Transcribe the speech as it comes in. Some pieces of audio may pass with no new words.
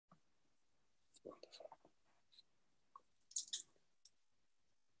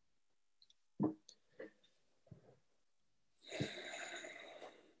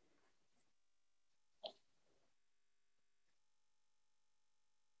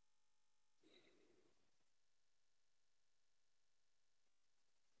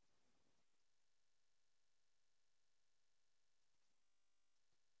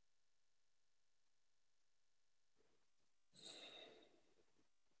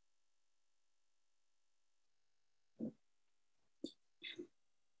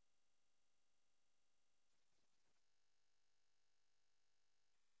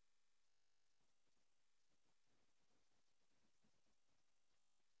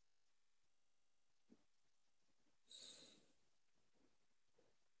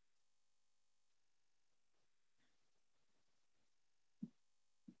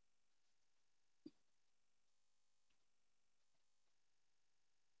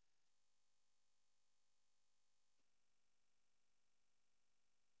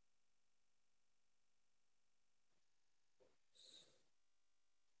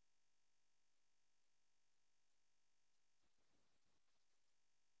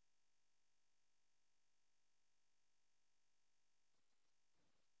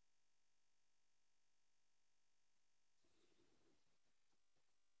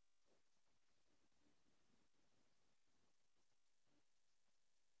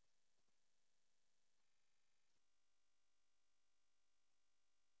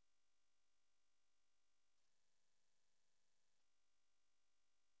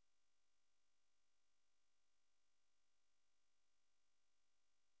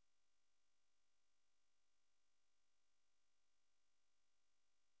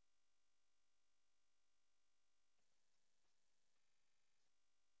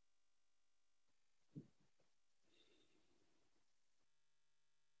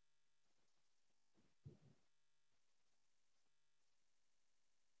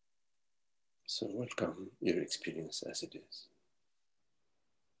So welcome your experience as it is.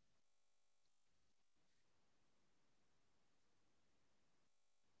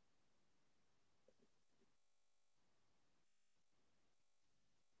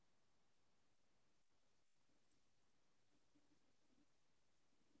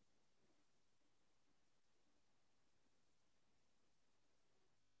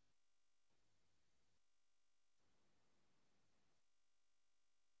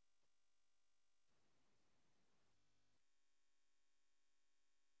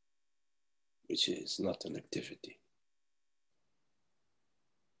 Which is not an activity.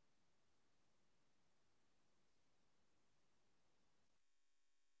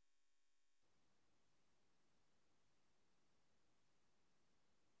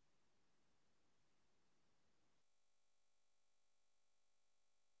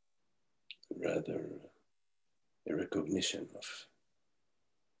 Rather a recognition of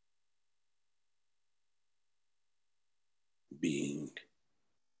being,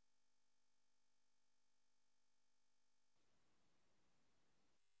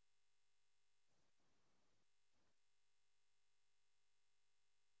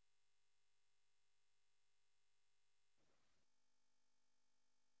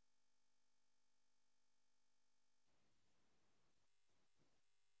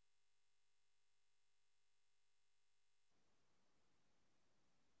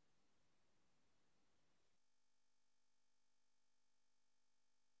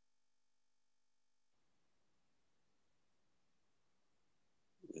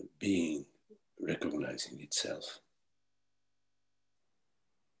 being recognizing itself.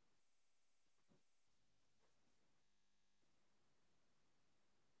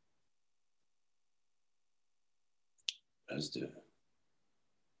 As the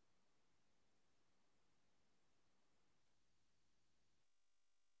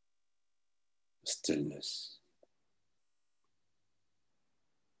stillness,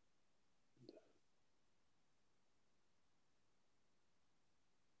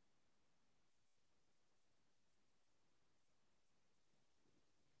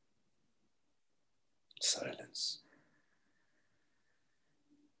 silence,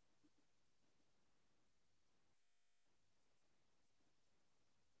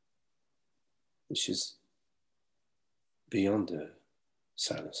 which is beyond the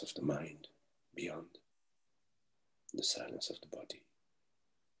silence of the mind, beyond the silence of the body.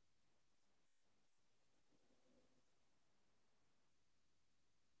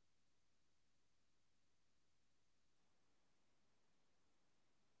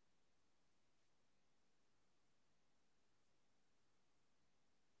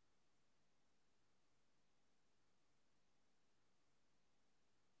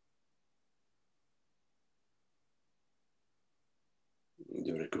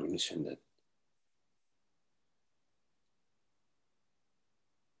 The recognition that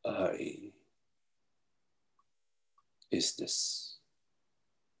I is this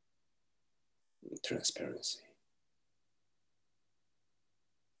transparency,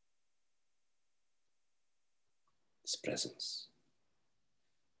 this presence,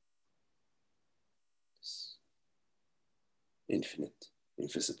 this infinite,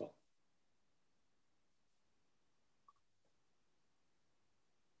 invisible.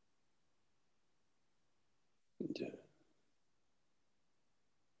 The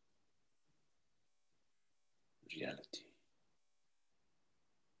reality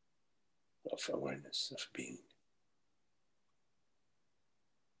of awareness, of being.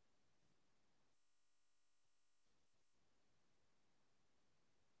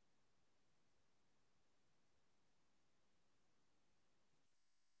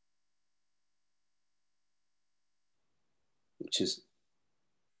 Which is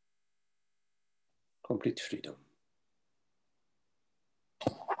complete freedom.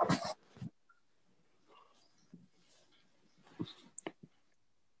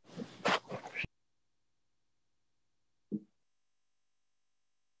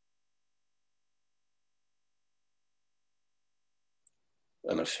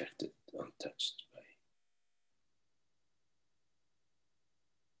 Unaffected, untouched by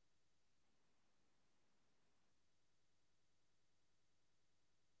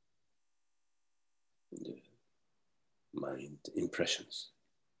the mind impressions.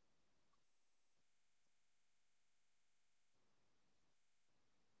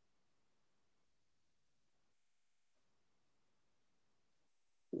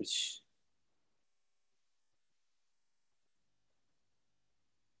 Which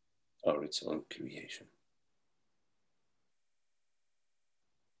are its own creation.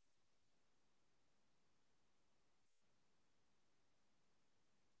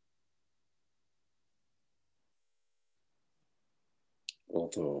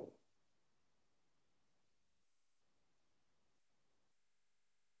 although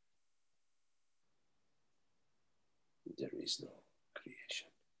there is no creation.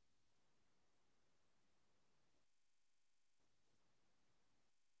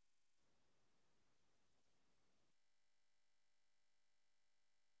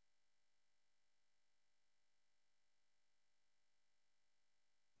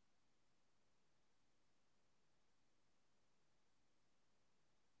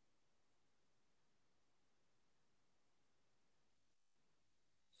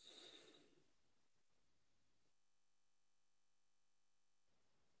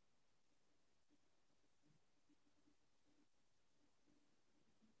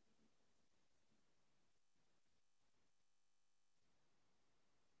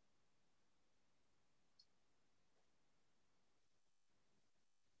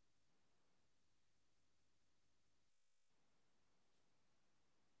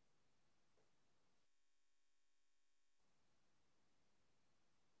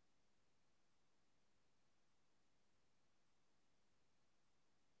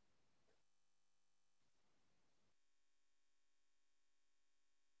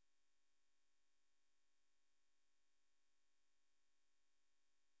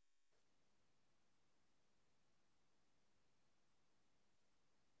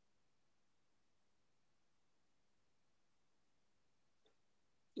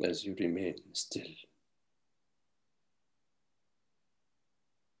 As you remain still,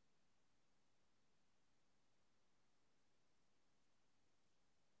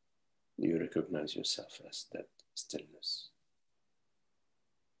 you recognize yourself as that stillness.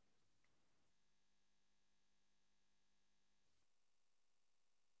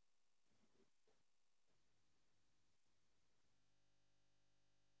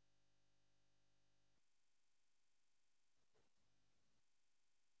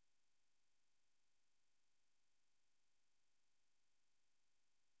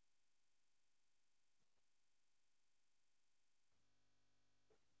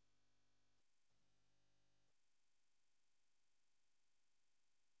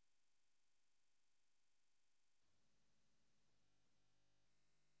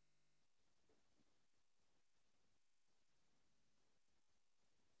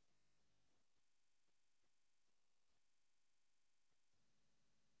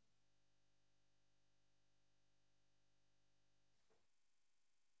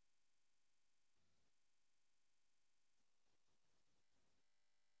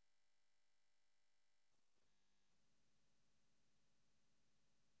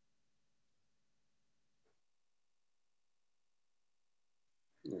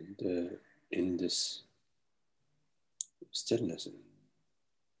 And in this stillness,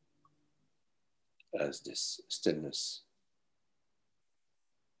 as this stillness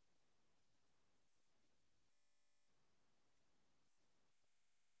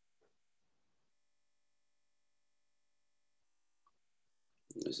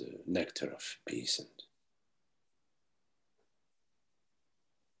is a nectar of peace and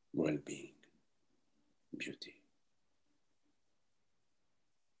well-being, beauty,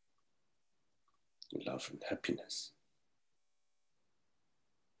 love and happiness.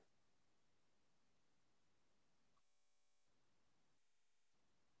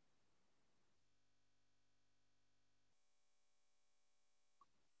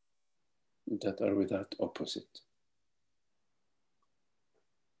 That are without opposite.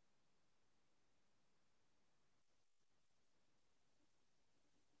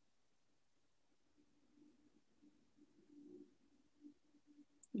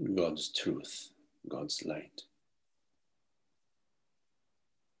 God's truth, God's light.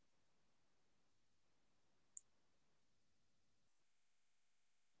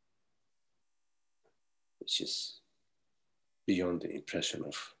 Which is beyond the impression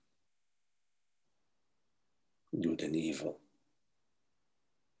of good and evil.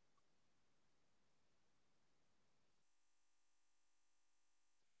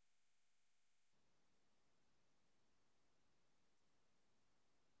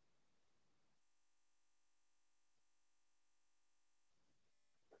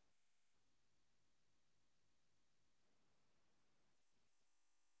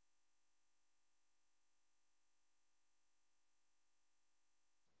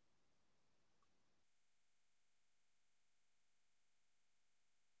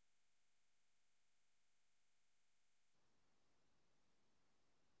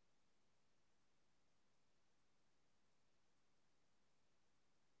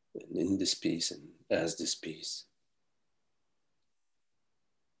 And in this peace and as this peace,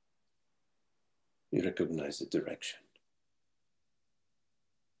 you recognize the direction.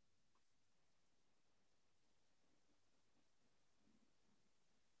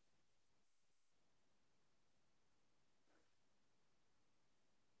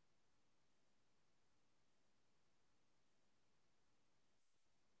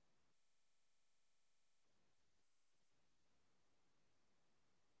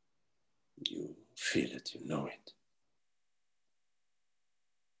 feel it, you know it.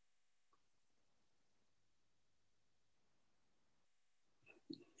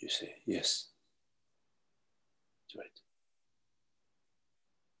 You say yes to it.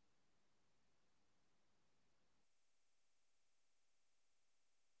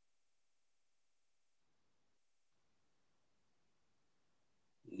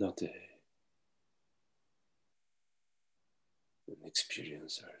 Not an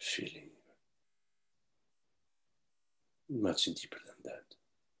experience or a feeling, much deeper than that.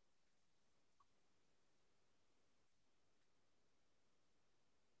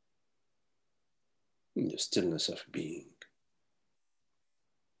 In the stillness of being,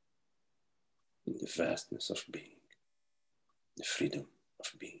 in the vastness of being, the freedom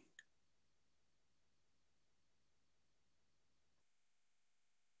of being.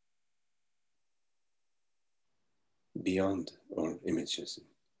 Beyond all images,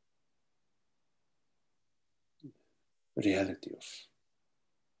 reality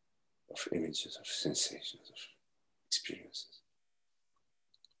of images, of sensations, of experiences,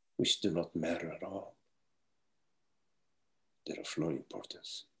 which do not matter at all. They're of no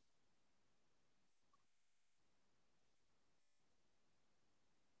importance.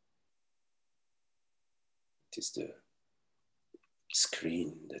 It is the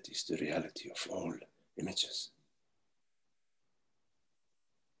screen that is the reality of all images.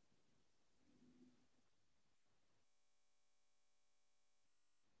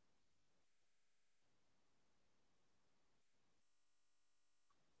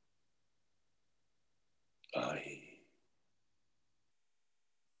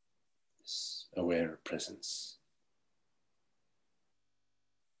 This aware presence,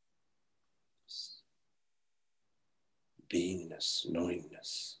 this beingness,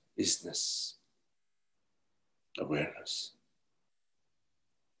 knowingness, isness, awareness.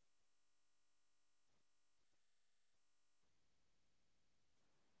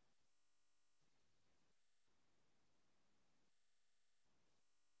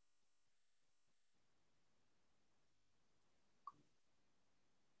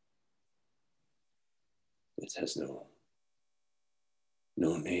 It has no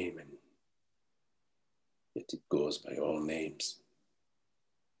name, and yet it goes by all names.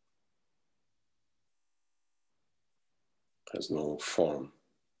 It has no form.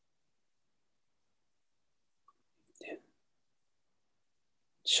 It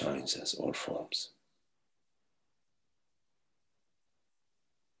shines as all forms.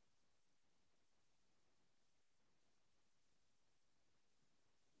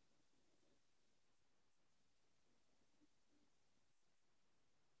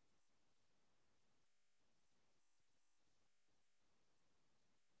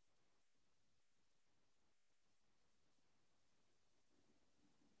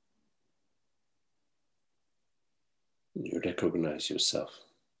 You recognize yourself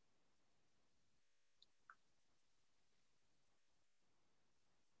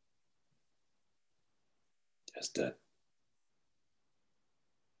as that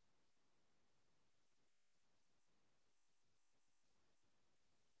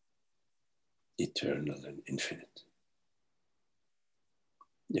eternal and infinite,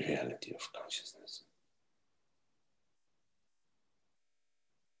 the reality of consciousness.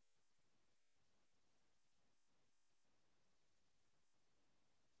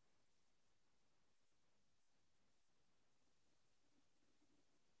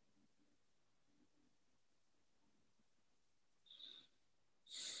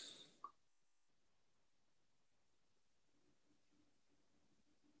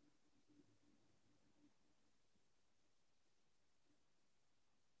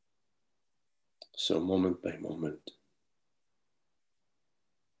 So moment by moment,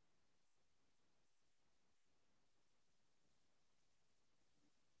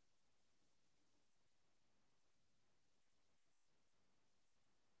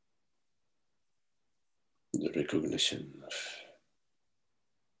 the recognition of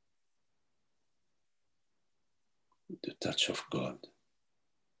the touch of God,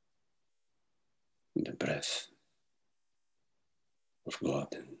 the breath of God,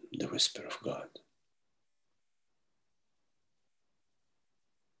 and the whisper of God.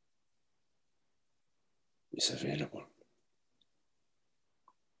 Is available.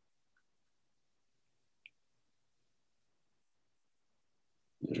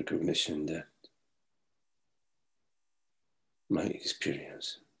 The recognition that my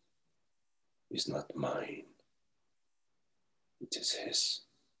experience is not mine, it is His.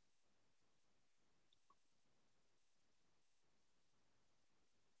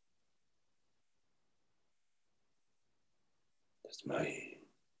 That's my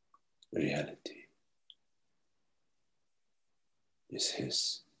reality. is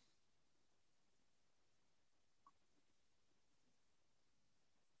his.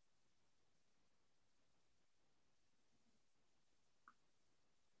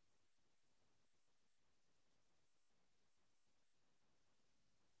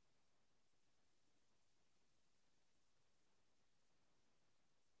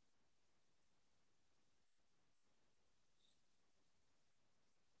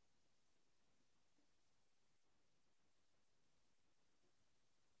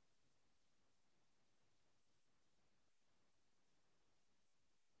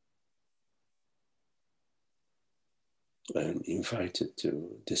 I am invited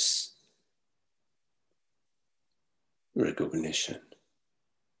to this recognition.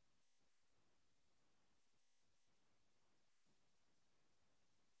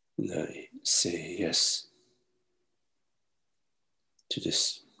 And I say yes to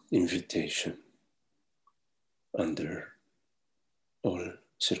this invitation under all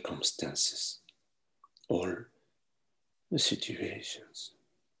circumstances, all the situations.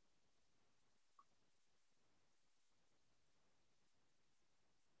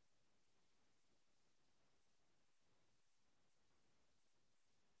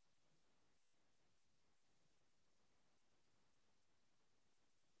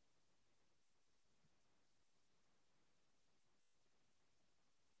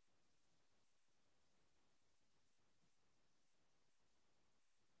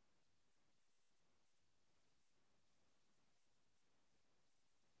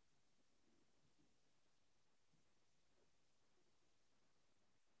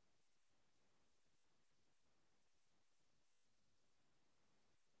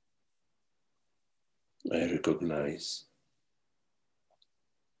 I recognize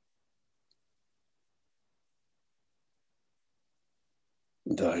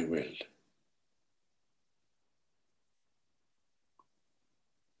thy will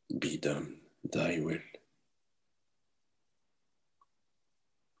be done, thy will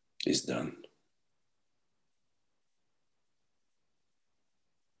is done.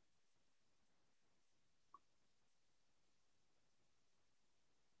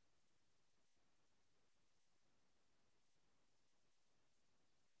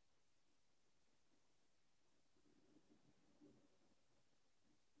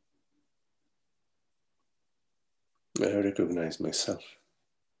 I recognize myself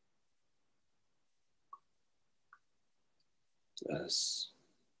as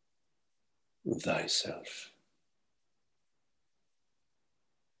thyself.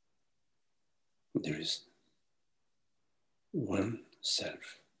 There is one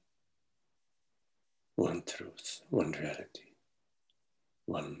self, one truth, one reality,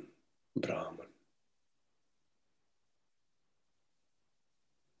 one Brahman.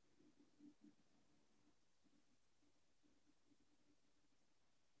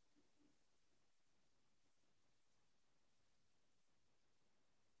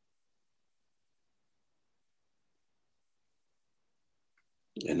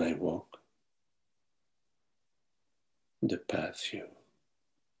 And I walk the path you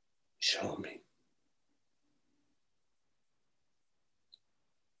show me.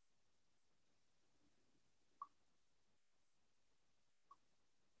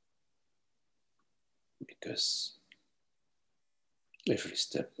 Because every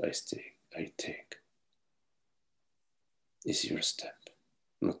step I take is your step,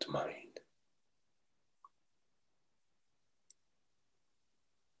 not mine.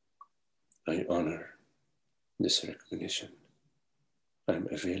 I honor this recognition. I'm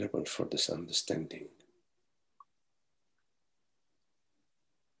available for this understanding.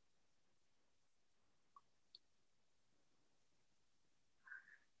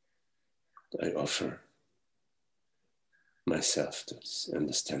 I offer myself to this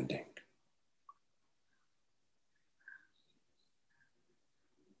understanding.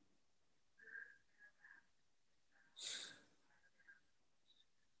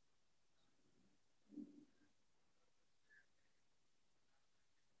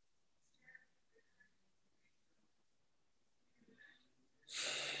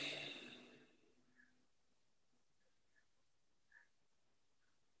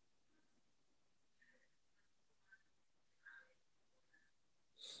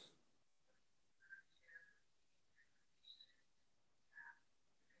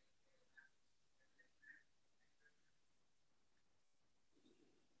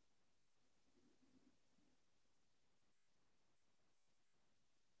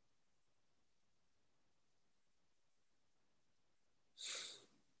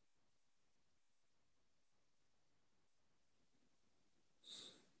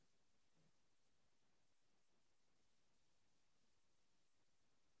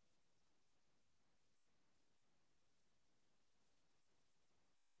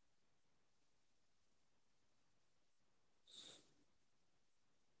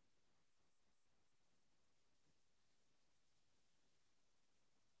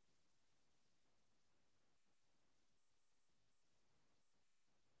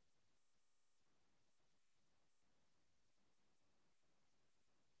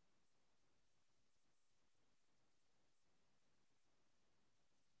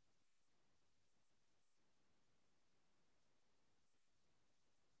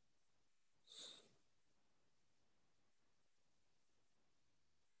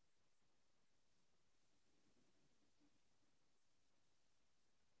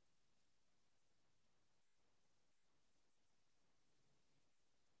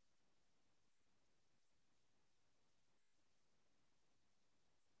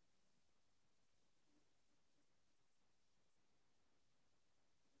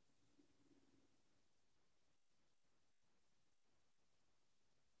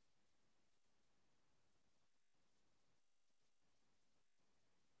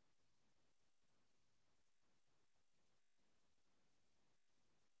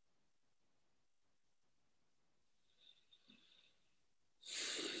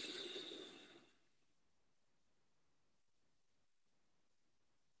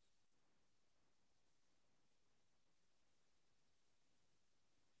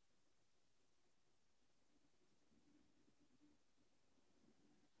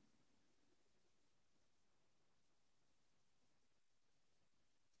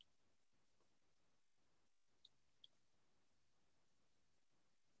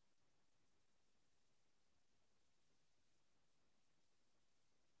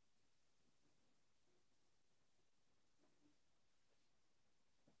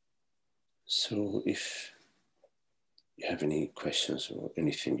 So if you have any questions or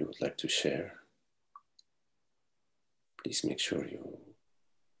anything you would like to share, please make sure you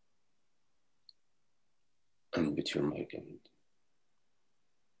unmute your mic and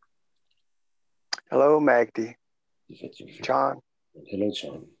Hello, Magdi. John. Hello,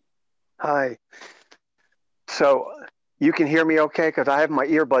 John. Hi. So you can hear me okay? Because I have my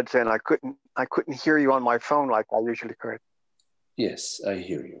earbuds in. I couldn't hear you on my phone like I usually could. Yes, I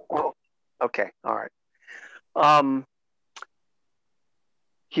hear you. Oh, okay. All right.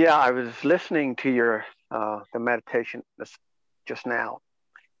 Yeah, I was listening to your the meditation just now.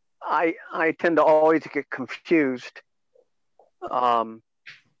 I tend to always get confused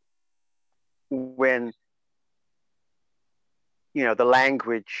when the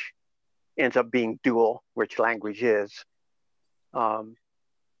language ends up being dual, which language is. So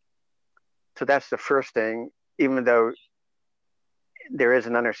that's the first thing, even though there is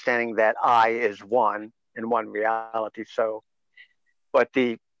an understanding that I is one in one reality. So, but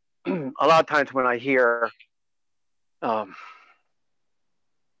a lot of times when I hear, I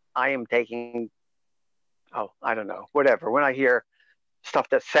am taking, I don't know, whatever. When I hear stuff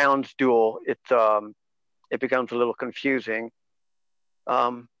that sounds dual, it becomes a little confusing.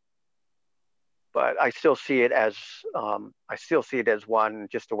 Um, but I still see it as one,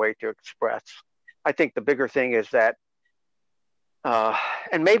 just a way to express. I think the bigger thing is that,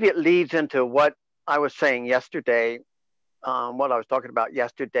 and maybe it leads into what I was saying yesterday, what I was talking about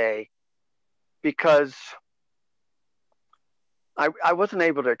yesterday, because I wasn't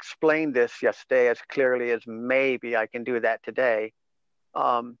able to explain this yesterday as clearly as maybe I can do that today.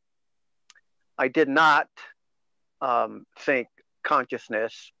 I did not think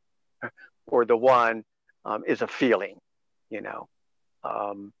consciousness or the one is a feeling, you know.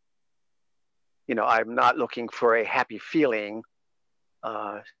 Um, I'm not looking for a happy feeling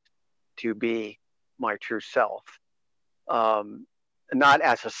to be my true self. Not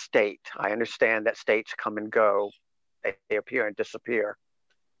as a state. I understand that states come and go, they appear and disappear.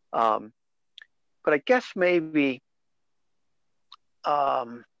 But I guess maybe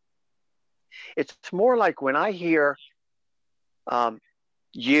it's more like when I hear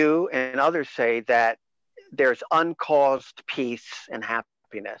you and others say that there's uncaused peace and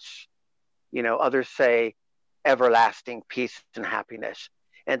happiness. Others say everlasting peace and happiness.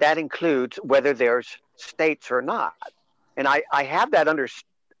 And that includes whether there's states or not. And I have that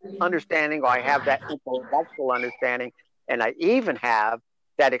understanding, or I have that intellectual understanding, and I even have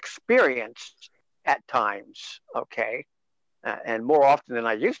that experience at times, okay? And more often than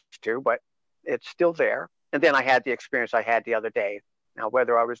I used to, but it's still there. And then I had the experience I had the other day. Now,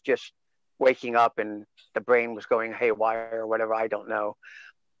 whether I was just waking up and the brain was going haywire or whatever, I don't know.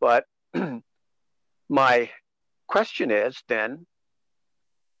 But my question is then,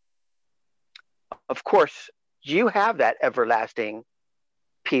 of course, you have that everlasting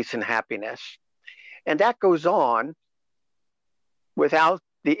peace and happiness. And that goes on without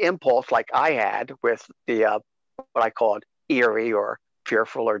the impulse like I had with the what I called eerie or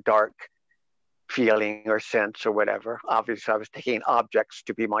fearful or dark feeling or sense or whatever. Obviously, I was taking objects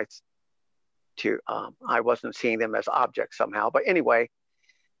to be I wasn't seeing them as objects somehow. But anyway,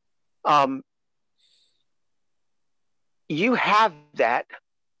 you have that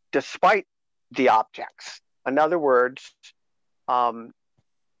despite the objects. In other words, I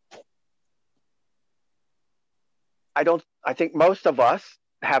think most of us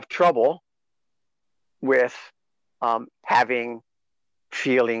have trouble with having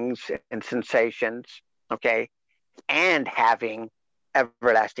feelings and sensations, okay, and having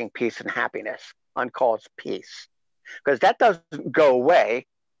everlasting peace and happiness, uncaused peace, because that doesn't go away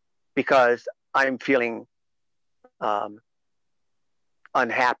because I'm feeling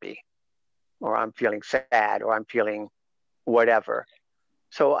unhappy, or I'm feeling sad, or I'm feeling whatever.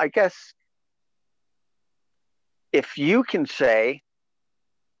 So I guess if you can say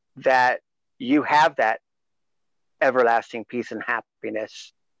that you have that everlasting peace and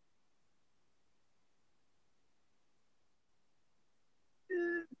happiness,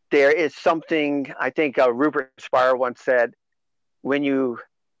 there is something, I think Rupert Spire once said, when you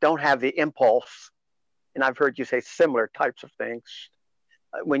don't have the impulse, and I've heard you say similar types of things,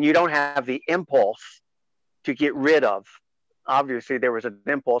 when you don't have the impulse to get rid of, obviously there was an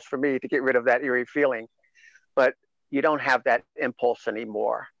impulse for me to get rid of that eerie feeling, but you don't have that impulse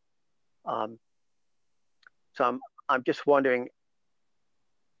anymore. So I'm just wondering,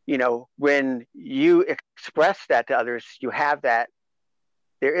 when you express that to others, you have that,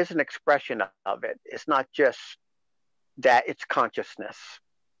 there is an expression of it. It's not just that it's consciousness.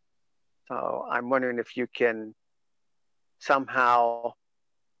 So I'm wondering if you can somehow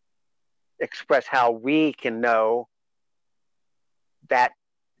express how we can know that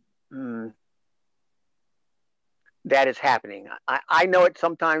mm, that is happening. I know it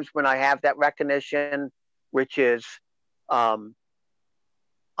sometimes when I have that recognition, which is um,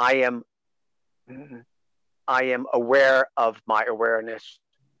 I am I am aware of my awareness,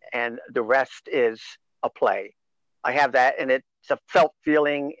 and the rest is a play. I have that, and it's a felt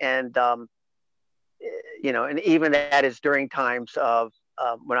feeling, and and even that is during times of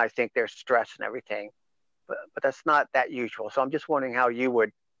when I think there's stress and everything. But that's not that usual. So I'm just wondering how you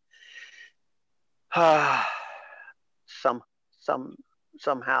would some some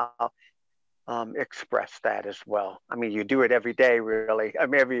somehow express that as well. I mean, you do it every day, really. I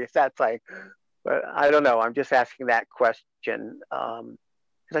mean, maybe that's like, but I don't know. I'm just asking that question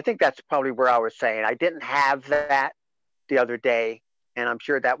because I think that's probably where I was saying I didn't have that the other day, and I'm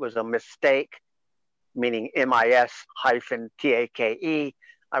sure that was a mistake, meaning MIS-TAKE.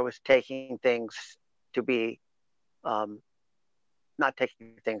 I was taking things to be um, not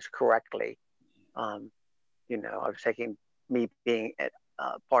taking things correctly. Um, I was taking me being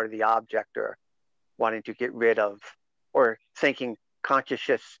part of the object or wanting to get rid of or thinking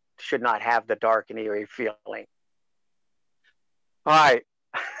consciousness should not have the dark and eerie feeling. All right.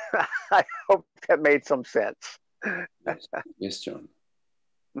 I hope that made some sense. Yes, yes, John.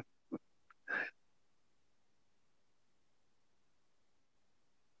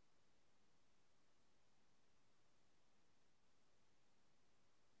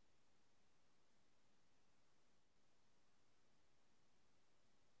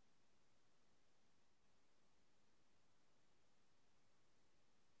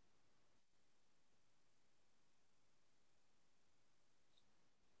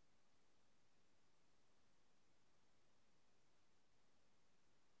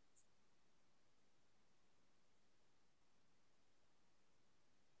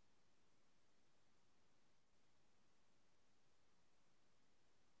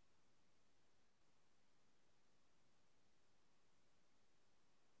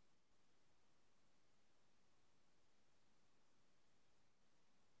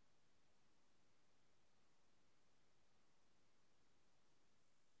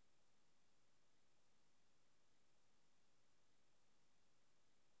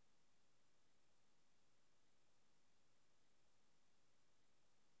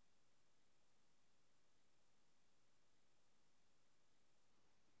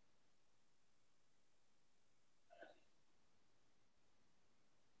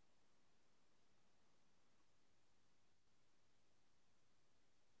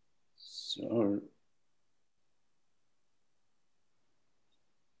 So our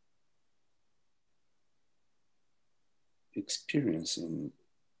experience in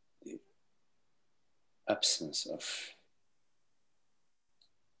the absence of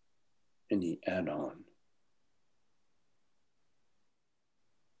any add-on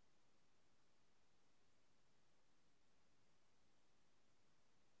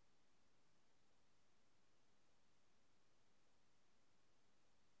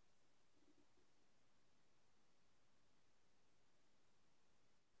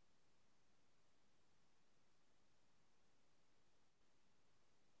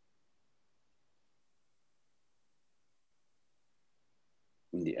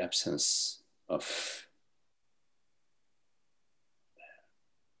in the absence of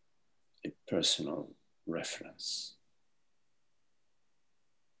a personal reference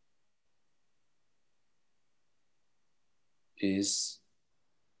is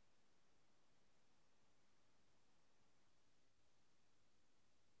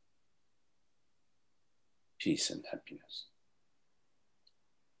peace and happiness.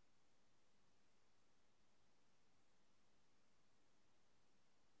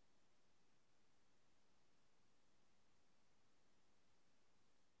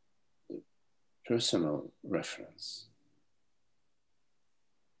 The personal reference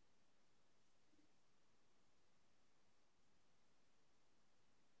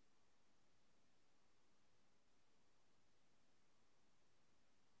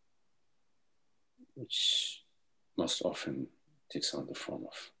which most often takes on the form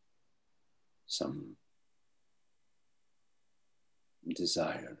of some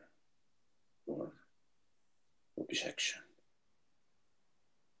desire or objection,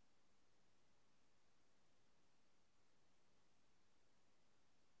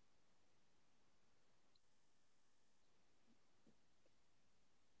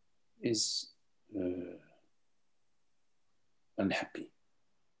 is unhappy.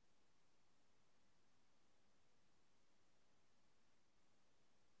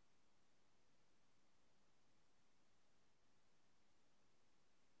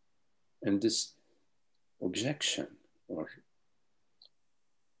 And this objection or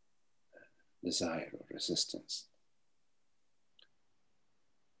desire or resistance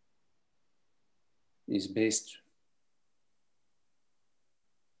is based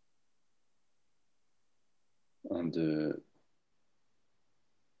on the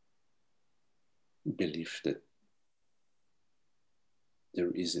belief that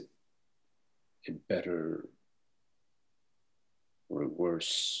there is a better or a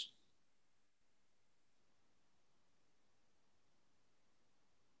worse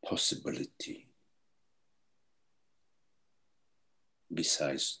possibility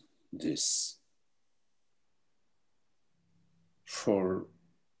besides this for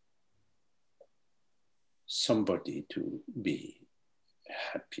somebody to be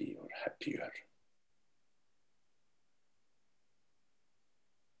happy or happier.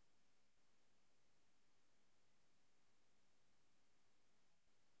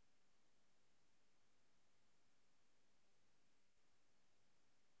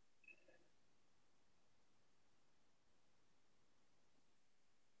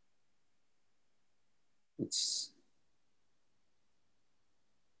 It's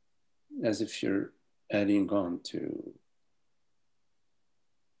as if you're adding on to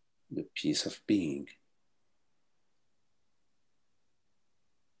the peace of being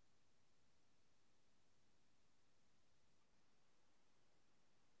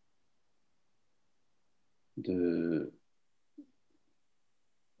the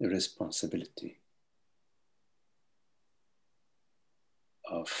responsibility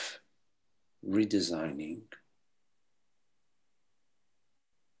of redesigning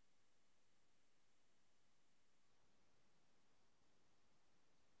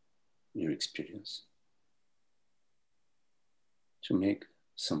your experience to make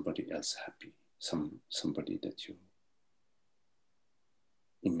somebody else happy, somebody that you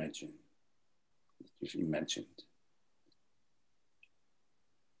imagine, that you've imagined.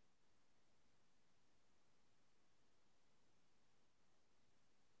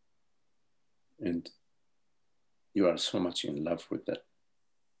 And you are so much in love with that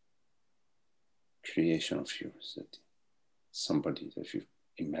creation of yours, that somebody that you've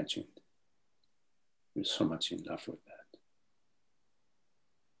imagined, you're so much in love with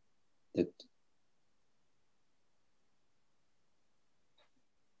that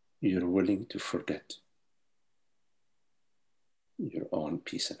you're willing to forget your own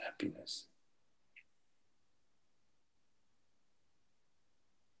peace and happiness.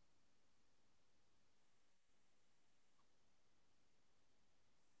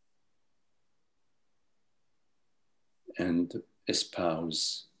 And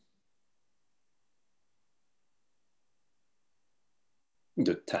espouse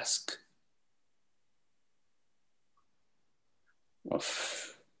the task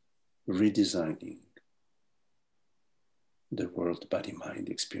of redesigning the world body mind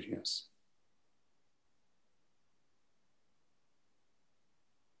experience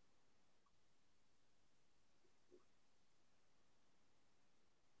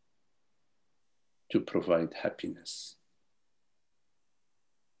to provide happiness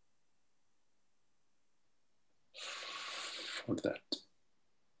for that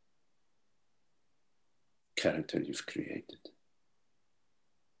character you've created.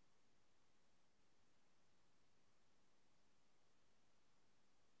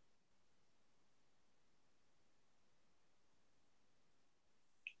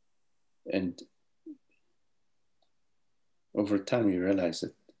 And over time, you realize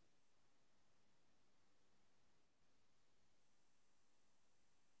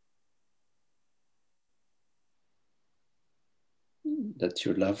that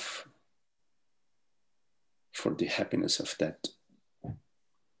your love for the happiness of that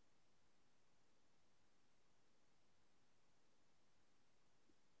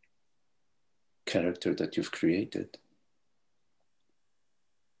character that you've created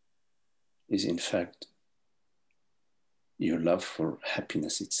is in fact your love for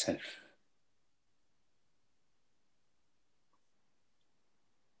happiness itself.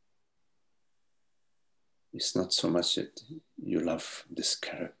 It's not so much that you love this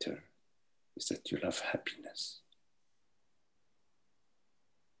character, it's that you love happiness.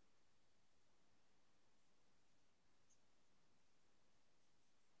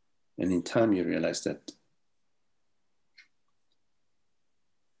 And in time, you realize that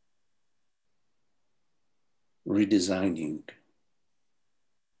redesigning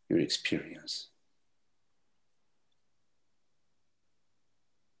your experience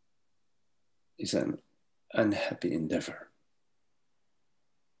is an unhappy endeavor.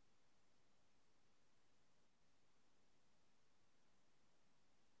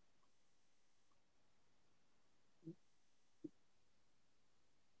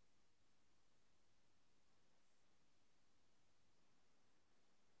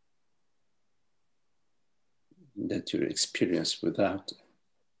 that you experience without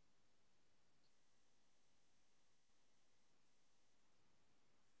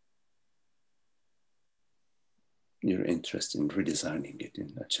your interest in redesigning it,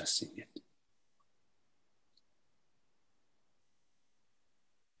 in adjusting it.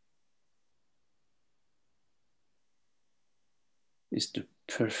 Is the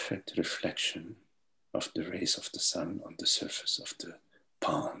perfect reflection of the rays of the sun on the surface of the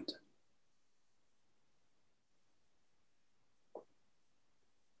pond.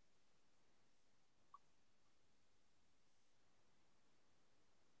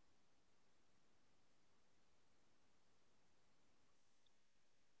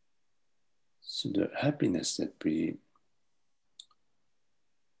 So the happiness that we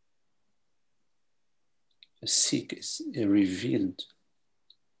seek is revealed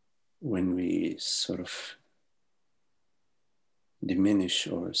when we sort of diminish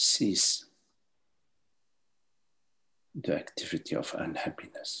or cease the activity of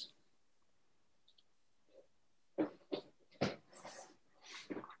unhappiness.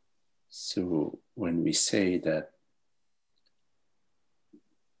 So when we say that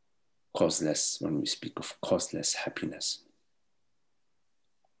causeless, when we speak of causeless happiness,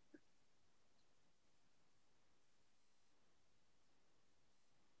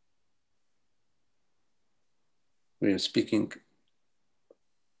 we are speaking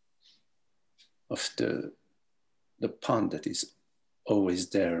of the pond that is always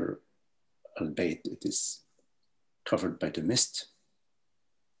there, albeit it is covered by the mist.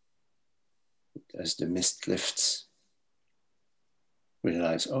 As the mist lifts, we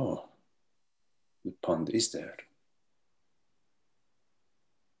realize, oh, the pond is there.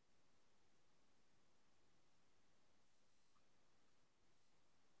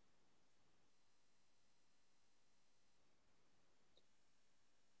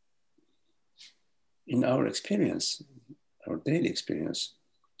 In our experience, our daily experience,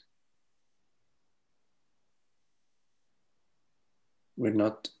 we're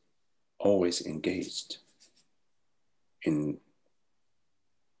not always engaged in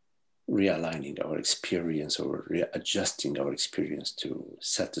realigning our experience or readjusting our experience to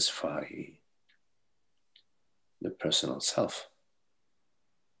satisfy the personal self.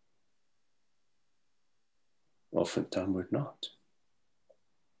 Oftentimes we're not.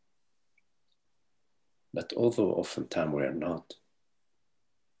 But although oftentimes we're not,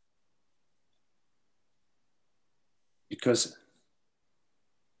 because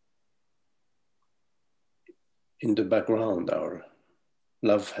in the background our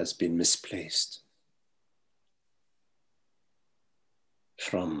love has been misplaced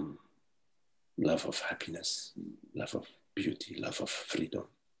from love of happiness, love of beauty, love of freedom,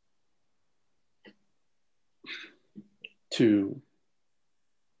 to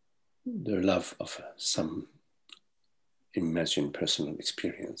the love of some imagined personal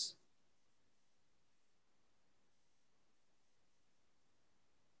experience.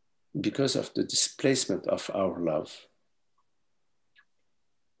 Because of the displacement of our love,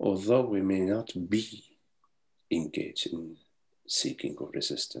 although we may not be engaged in seeking or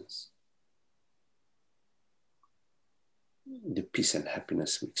resistance, the peace and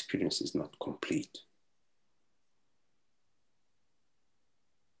happiness we experience is not complete.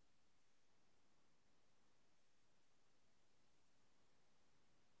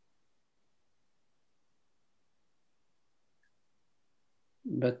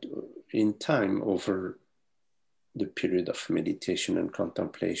 But in time, over the period of meditation and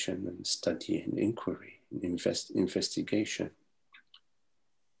contemplation and study and inquiry and investigation,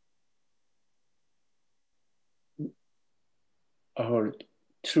 our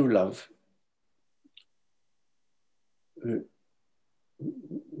true love,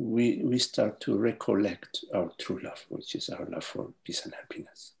 we start to recollect our true love, which is our love for peace and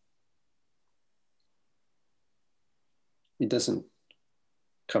happiness. It doesn't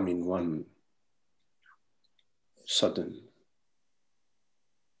come in one sudden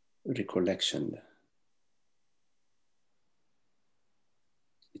recollection.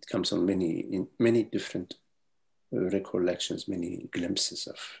 It comes on many different recollections, many glimpses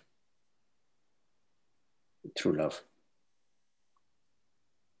of true love.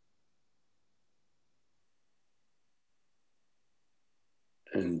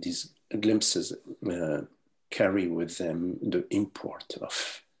 And these glimpses carry with them the import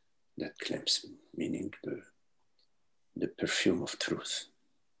of that glimpse, meaning the perfume of truth.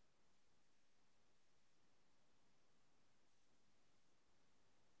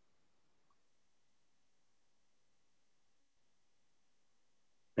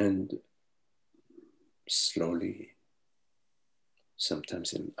 And slowly,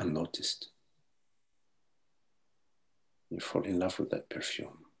 sometimes unnoticed, You fall in love with that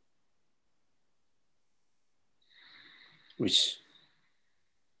perfume, which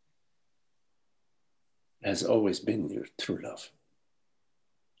has always been your true love.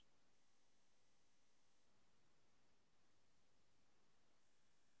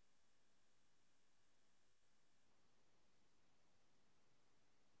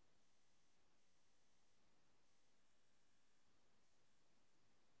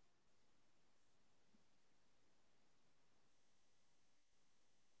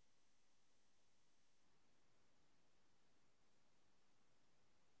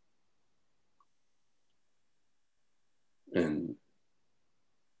 And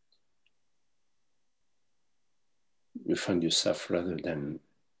you find yourself, rather than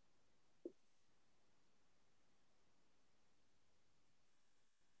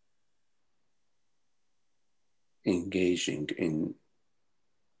engaging in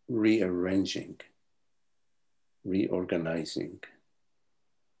rearranging, reorganizing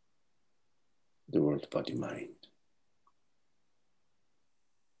the world, body, mind,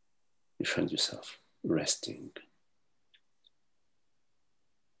 you find yourself resting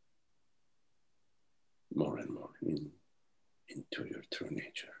more and more into your true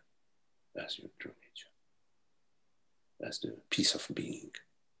nature, as your true nature, as the peace of being.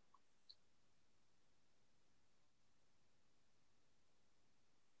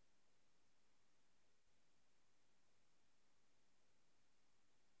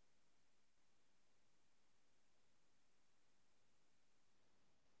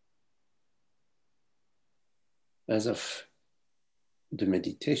 As of the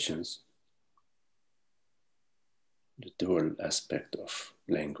meditations, the dual aspect of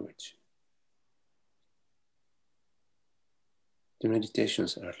language, the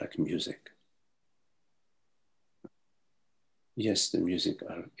meditations are like music. Yes, the music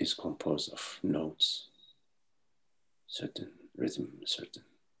is composed of notes, certain rhythm, certain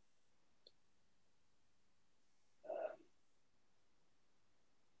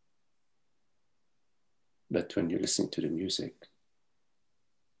but when you listen to the music,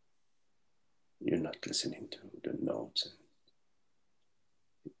 you're not listening to the notes,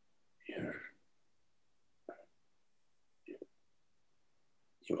 and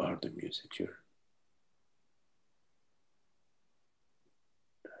you are the music. You're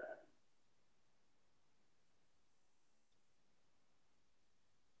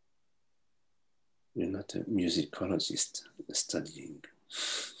not a musicologist studying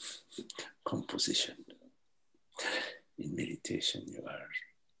composition. In meditation, you are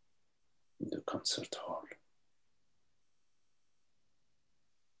in the concert hall.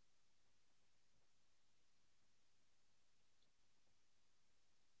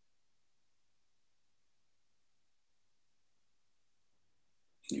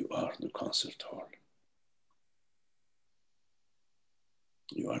 You are the concert hall.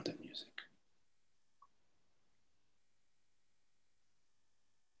 You are the music.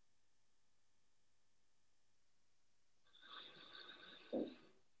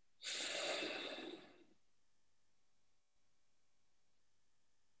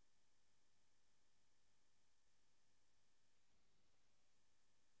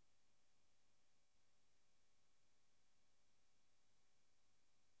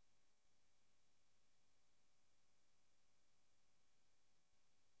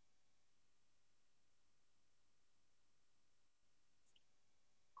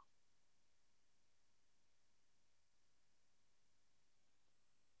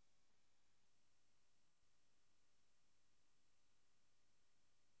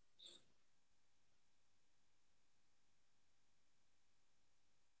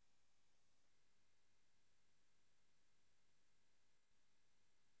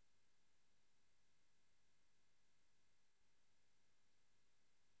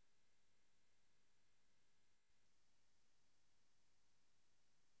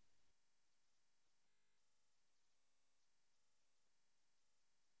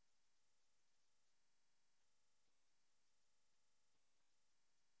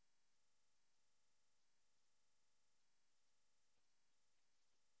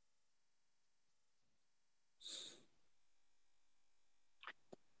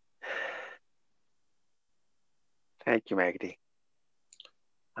 Thank you, Magdi.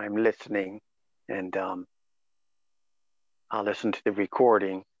 I'm listening, and I'll listen to the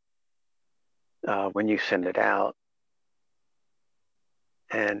recording when you send it out.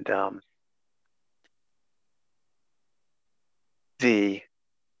 And the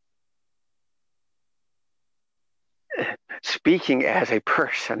speaking as a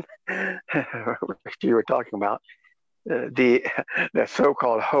person, which you were talking about, the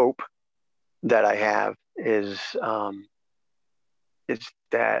so-called hope that I have is is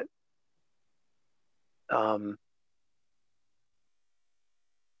that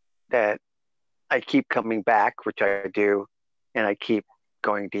that I keep coming back, which I do, and I keep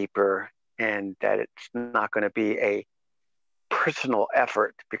going deeper, and that it's not going to be a personal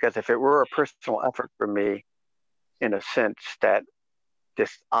effort, because if it were a personal effort for me, in a sense that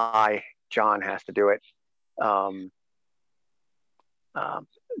this John, has to do it,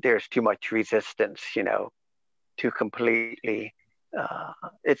 there's too much resistance, to completely,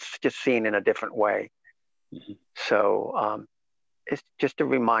 it's just seen in a different way. Mm-hmm. So it's just a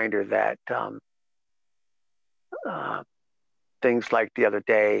reminder that things like the other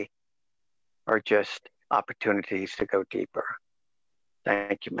day are just opportunities to go deeper.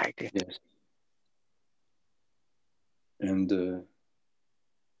 Thank you, Magdi. Yes. And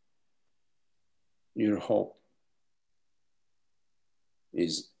your hope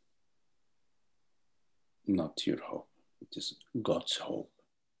is not your hope. It is God's hope.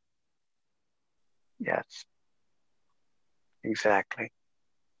 Yes, exactly.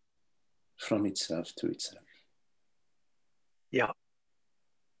 From itself to itself. Yeah.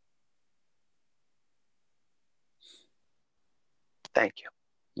 Thank you.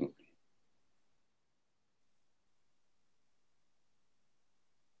 Okay.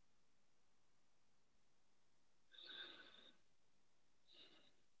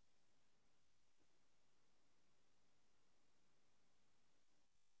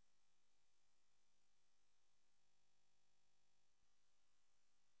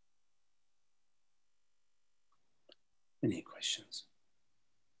 Any questions?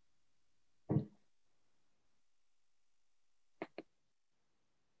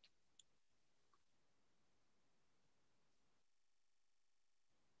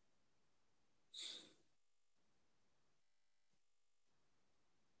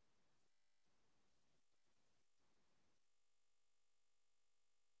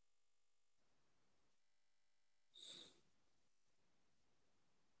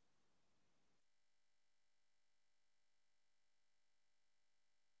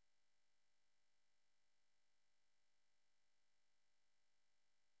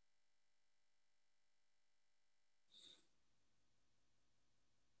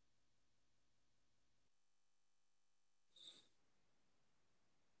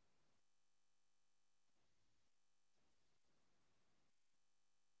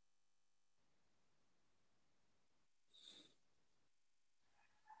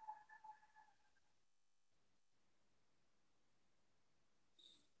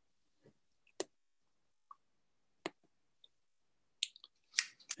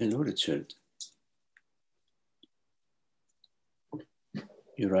 Hello, Richard.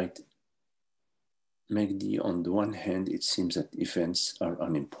 You're right. Magdi, on the one hand, it seems that events are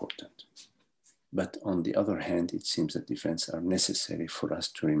unimportant. But on the other hand, it seems that events are necessary for us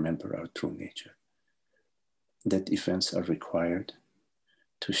to remember our true nature. That events are required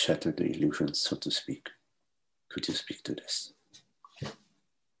to shatter the illusions, so to speak. Could you speak to this?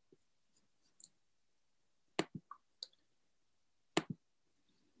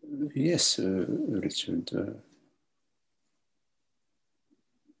 Yes, Richard. I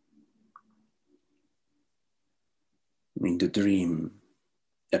mean, the dream,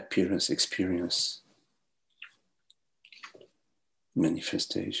 appearance, experience,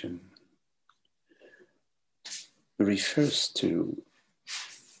 manifestation refers to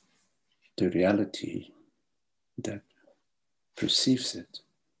the reality that perceives it.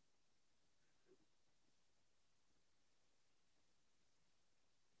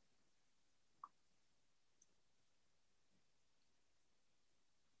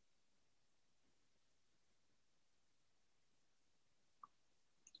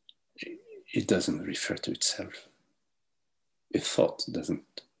 It doesn't refer to itself. A thought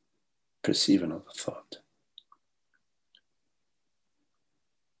doesn't perceive another thought.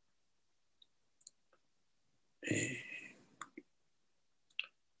 A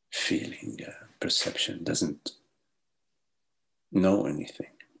feeling, perception doesn't know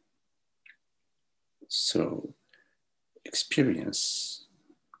anything. So experience,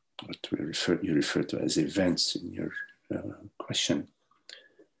 what you refer to as events in your question,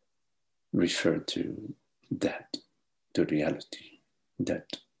 refer to that, the reality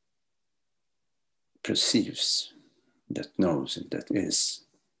that perceives, that knows, and that is.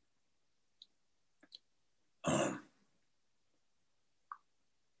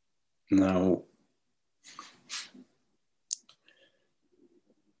 Now,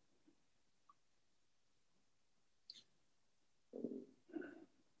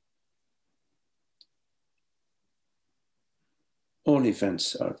 all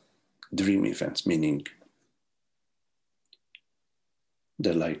events are dream events, meaning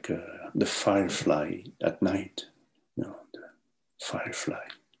they're like the firefly at night, you know, the firefly.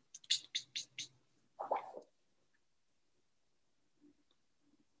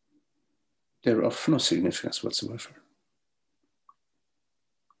 They're of no significance whatsoever.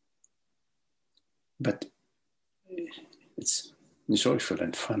 But it's joyful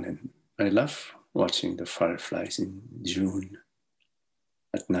and fun, and I love watching the fireflies in June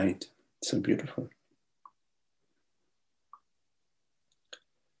at night. It's so beautiful.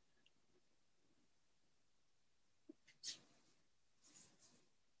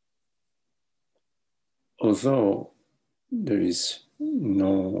 Although there is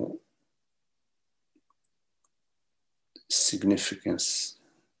no significance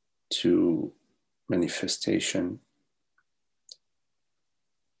to manifestation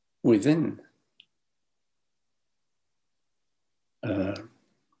within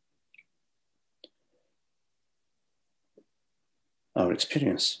our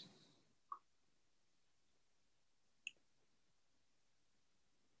experience.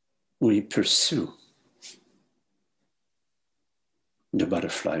 We pursue the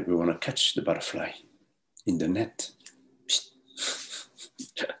butterfly. We want to catch the butterfly in the net.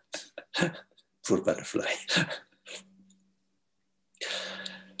 Poor butterfly.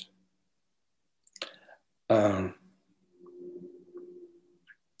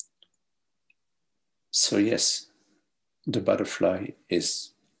 So yes, the butterfly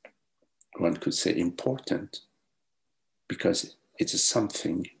is, one could say, important because it is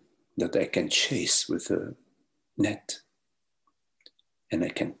something that I can chase with a net, and I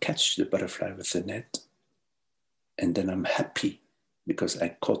can catch the butterfly with the net, and then I'm happy because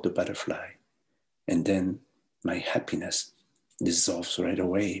I caught the butterfly, and then my happiness dissolves right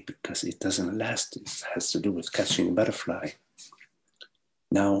away because it doesn't last. It has to do with catching a butterfly.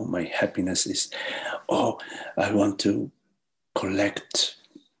 Now my happiness is, oh, I want to collect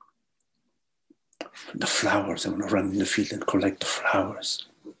the flowers. I want to run in the field and collect the flowers.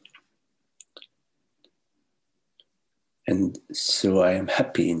 And so I am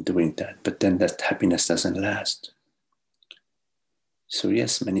happy in doing that, but then that happiness doesn't last. So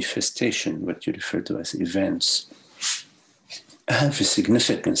yes, manifestation, what you refer to as events, have a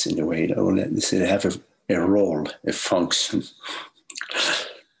significance in a way, or let me say they have a role, a function,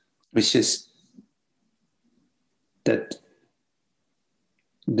 which is that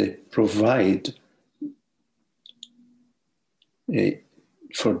they provide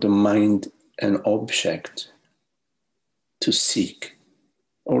for the mind an object to seek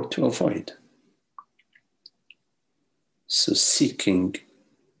or to avoid. So seeking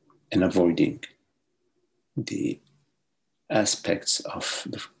and avoiding the aspects of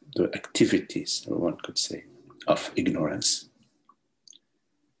the activities, or one could say, of ignorance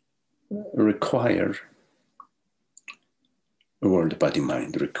require a world, body,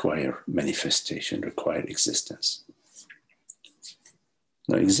 mind, require manifestation, require existence.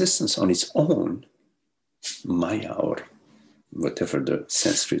 Now, existence on its own, Maya, or whatever the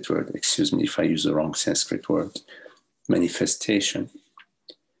Sanskrit word, excuse me if I use the wrong Sanskrit word, manifestation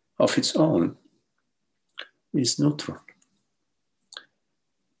of its own is neutral.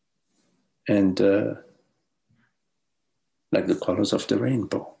 And like the colors of the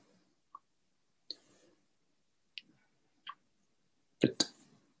rainbow. But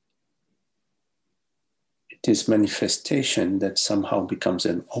it is manifestation that somehow becomes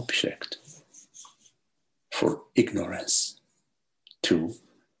an object for ignorance to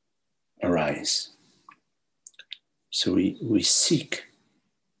arise. So we seek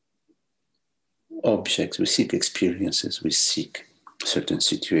objects, we seek experiences, we seek certain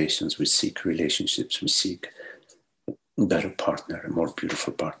situations, we seek relationships, we seek a better partner, a more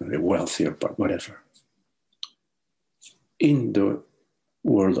beautiful partner, a wealthier partner, whatever. In the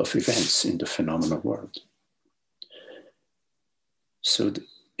world of events, in the phenomenal world. So the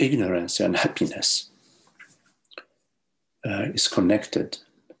ignorance and happiness is connected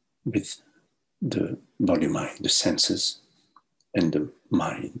with the body mind, the senses, and the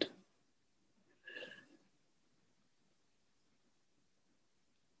mind.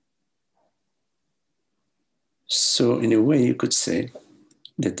 So in a way, you could say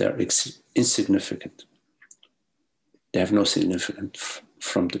that they're insignificant. They have no significance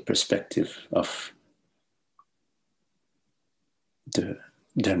from the perspective of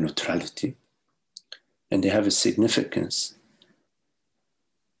their neutrality. And they have a significance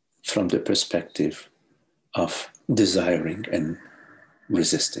from the perspective of desiring and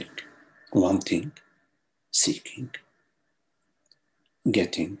resisting, wanting, seeking,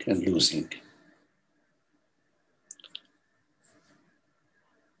 getting and losing.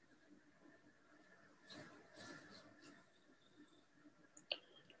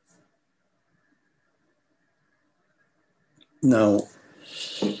 Now,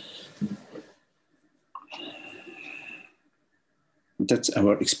 that's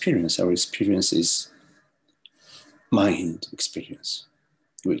our experience. Our experience is mind experience.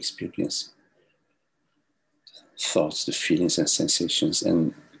 We experience thoughts, the feelings and sensations,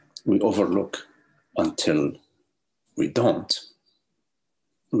 and we overlook until we don't.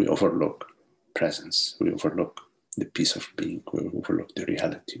 We overlook presence. We overlook the peace of being. We overlook the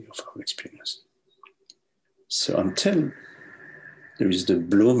reality of our experience. So until there is the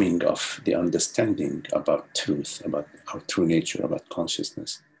blooming of the understanding about truth, about our true nature, about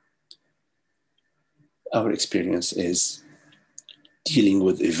consciousness, our experience is dealing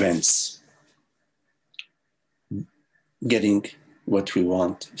with events, getting what we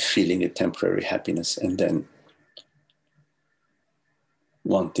want, feeling a temporary happiness, and then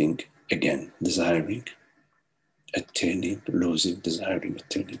wanting again, desiring, attaining, losing, desiring,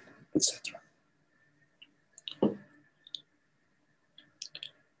 attaining, etc.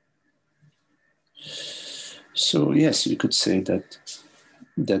 So yes, you could say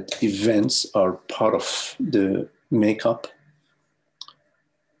that events are part of the makeup.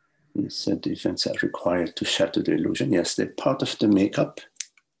 You said events are required to shatter the illusion. Yes, they're part of the makeup.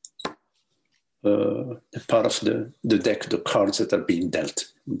 They're part of the deck, the cards that are being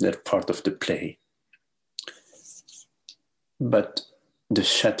dealt. They're part of the play. But the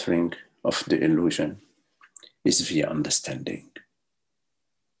shattering of the illusion is via understanding.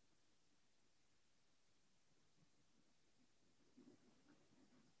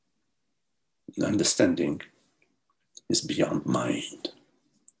 Understanding is beyond mind.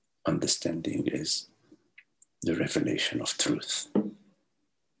 Understanding is the revelation of truth.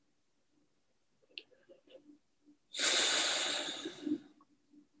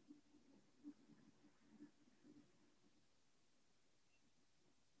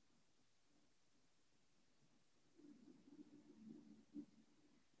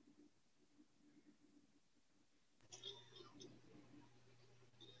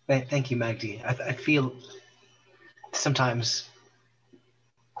 Thank you, Magdi. I feel sometimes,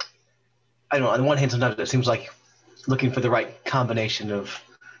 I don't know, on the one hand, sometimes it seems like looking for the right combination of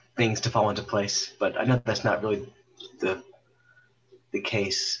things to fall into place, but I know that's not really the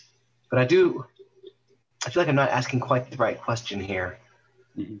case. But I feel like I'm not asking quite the right question here.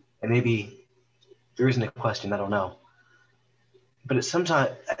 Mm-hmm. And maybe there isn't a question, I don't know. But it's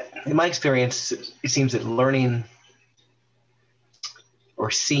sometimes, in my experience, it seems that learning or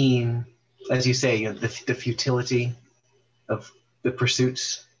seeing, as you say, the futility of the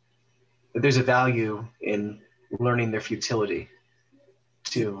pursuits, that there's a value in learning their futility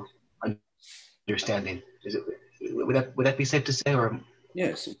to understanding. Would that be safe to say, or?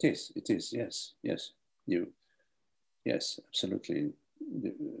 Yes, it is. It is. Yes, yes. Yes, absolutely.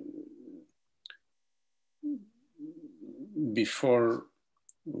 Before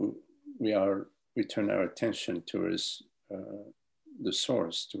we turn our attention towards the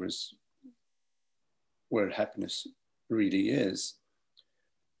source, towards where happiness really is,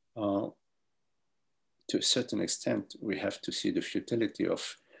 to a certain extent, we have to see the futility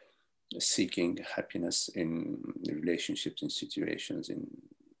of seeking happiness in relationships, in situations, in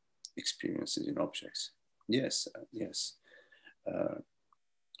experiences, in objects. Yes, yes.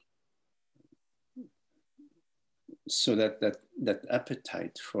 So that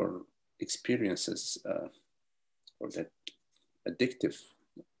appetite for experiences, or that addictive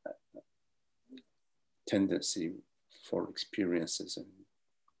tendency for experiences, and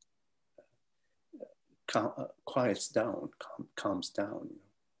quiets down, calms down,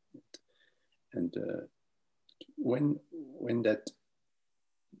 and when that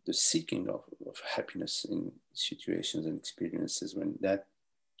the seeking of happiness in situations and experiences, when that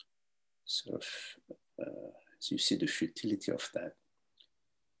sort of you see the futility of that,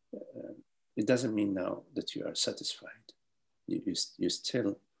 it doesn't mean now that you are satisfied. You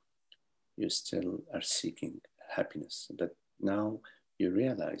still are seeking happiness, but now you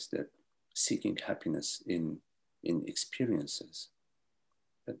realize that seeking happiness in experiences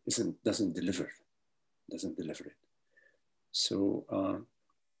that doesn't deliver it. So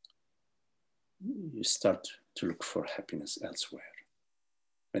you start to look for happiness elsewhere,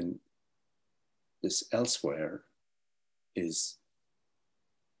 and this elsewhere is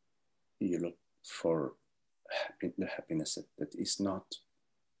you look for the happiness that is not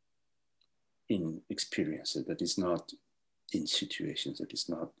in experiences, that is not in situations, that is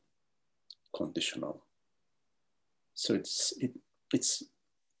not conditional. So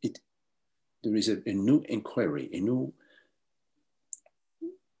there is a new inquiry, a new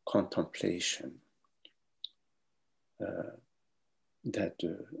contemplation that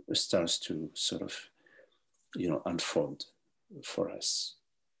starts to sort of unfold for us.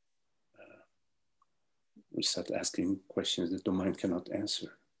 We start asking questions that the mind cannot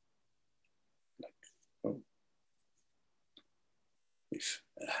answer. Like, oh, if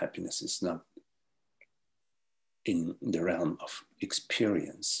happiness is not in the realm of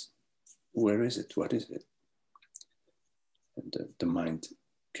experience, where is it? What is it? And the mind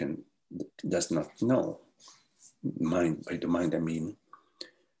does not know. Mind, by the mind I mean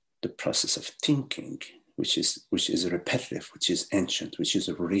the process of thinking, which is repetitive, which is ancient, which is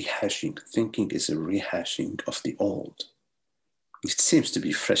a rehashing. Thinking is a rehashing of the old. It seems to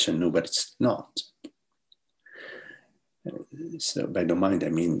be fresh and new, but it's not. So by the mind I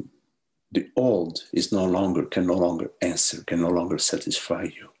mean the old can no longer answer, can no longer satisfy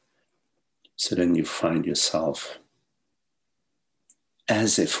you. So then you find yourself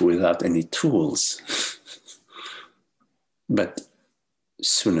as if without any tools. But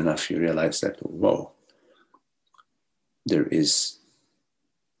soon enough you realize that, whoa, there is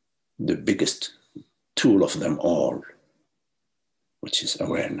the biggest tool of them all, which is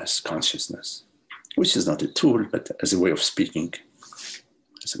awareness, consciousness, which is not a tool, but as a way of speaking,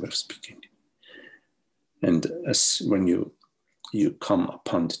 And as when you come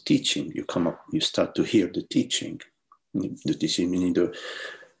upon the teaching, you start to hear the teaching. The teaching meaning the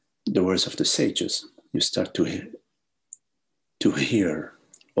words of the sages. You start to hear,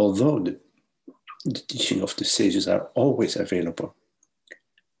 although the teaching of the sages are always available,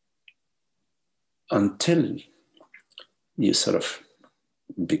 until you sort of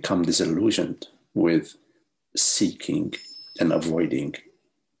become disillusioned with seeking and avoiding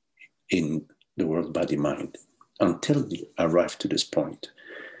in the world, body, mind. Until you arrive to this point,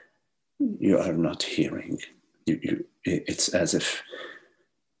 you are not hearing. It's as if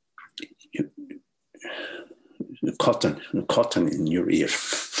the cotton in your ear.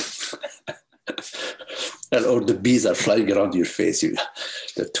 Or the bees are flying around your face.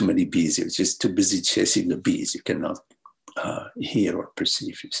 There are too many bees. You're just too busy chasing the bees. You cannot hear or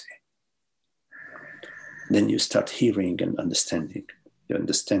perceive, you see. Then you start hearing and understanding. Your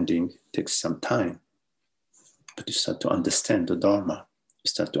understanding takes some time, but you start to understand the Dharma. You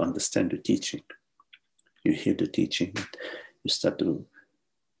start to understand the teaching. You hear the teaching. You start to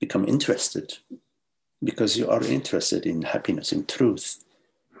become interested, because you are interested in happiness, in truth.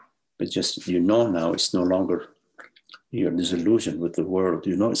 But just, now it's no longer your disillusion with the world.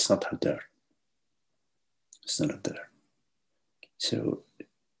 It's not out there. It's not out there. So,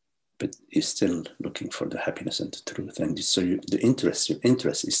 but you're still looking for the happiness and the truth. And so your interest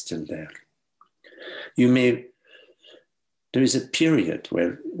is still there. There is a period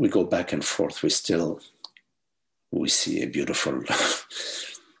where we go back and forth. We see a beautiful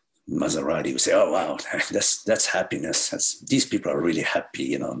Maserati. We say, oh, wow, that's happiness. These people are really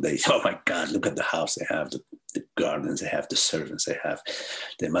happy. Oh my God, look at the house they have, the gardens they have, the servants they have.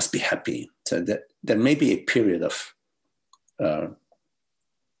 They must be happy. So there may be a period of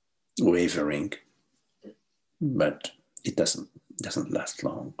wavering, but it doesn't last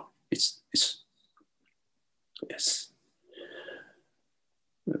long. It's yes.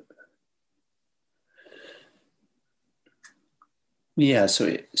 Yeah, so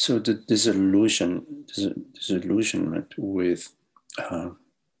the disillusionment with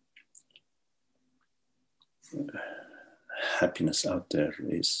happiness out there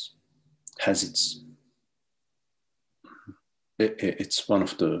it's one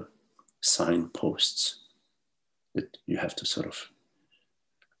of the signposts that you have to sort of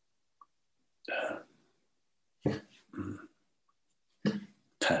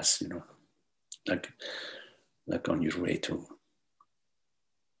pass, like on your way to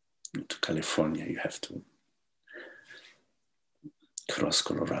California, you have to cross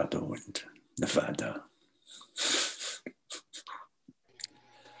Colorado and Nevada.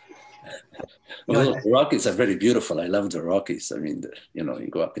 Well, the Rockies are very beautiful. I love the Rockies. I mean, you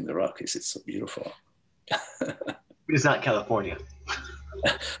go up in the Rockies, it's so beautiful. It's not California.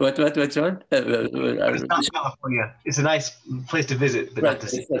 What, John? It's not California. It's a nice place to visit, but right, not to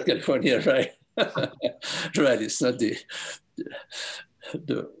see. It's not California, right? Right, it's not the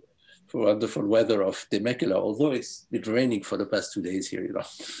wonderful weather of Temecula, although it's been raining for the past 2 days here,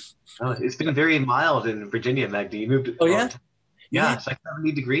 Oh, it's been very mild in Virginia, Magdi. You moved. Oh yeah? Yeah, it's like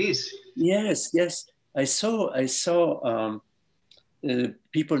 70 degrees. Yes. I saw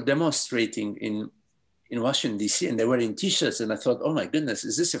people demonstrating in Washington, D.C., and they were in T-shirts, and I thought, oh my goodness,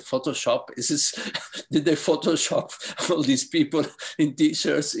 is this a Photoshop? Did they Photoshop all these people in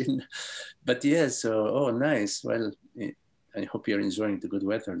T-shirts? But yes, oh nice. Well, I hope you're enjoying the good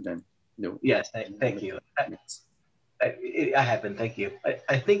weather then. Yes, thank you. I have been, thank you.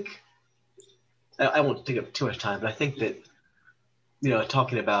 I think, I won't take up too much time, but I think that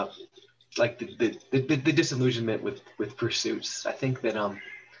talking about like the disillusionment with pursuits. I think that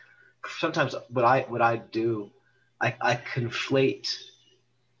sometimes what I do, I conflate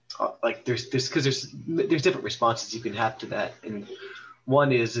like there's because there's different responses you can have to that, and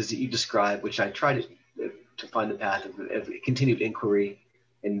one is that you describe, which I try to find the path of continued inquiry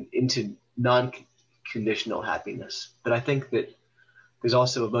and into non-conditional happiness. But I think that there's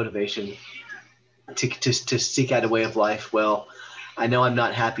also a motivation to seek out a way of life. Well, I know I'm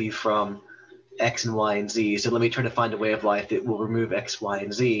not happy from X and Y and Z, so let me try to find a way of life that will remove X, Y,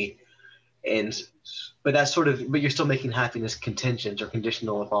 and Z. But that's but you're still making happiness contingent or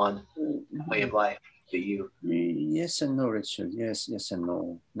conditional upon a way of life that you. Yes and no, Richard. Yes and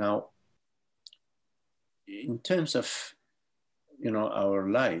no. Now, in terms of our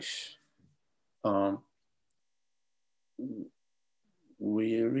life,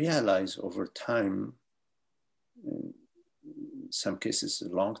 we realize over time, in some cases a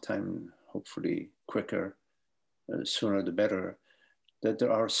long time, hopefully quicker, sooner the better, that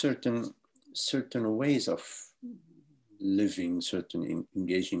there are certain ways of living,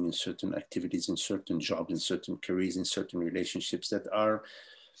 engaging in certain activities, in certain jobs, in certain careers, in certain relationships that are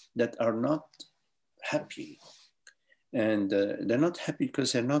not happy. And they're not happy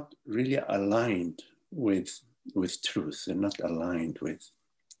because they're not really aligned with truth. They're not aligned with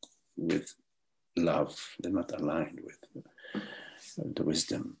love. They're not aligned with the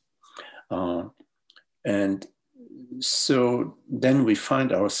wisdom. And so then we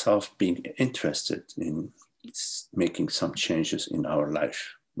find ourselves being interested in making some changes in our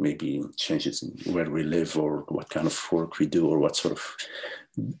life, maybe changes in where we live or what kind of work we do or what sort of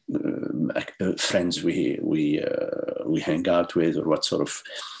friends we hang out with or what sort of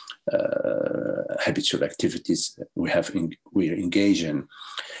habitual activities we engage in.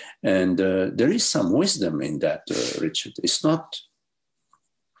 And there is some wisdom in that, Richard. It's not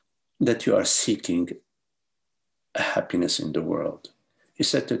that you are seeking happiness in the world.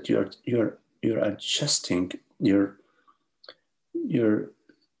 It's that you're adjusting your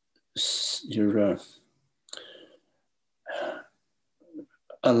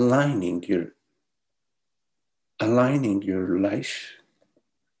aligning your life,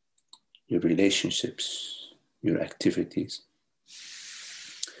 your relationships, your activities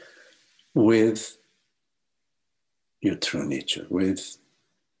with your true nature, with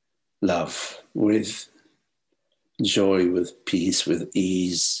love, with joy, with peace, with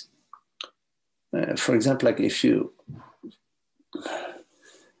ease. For example, like if you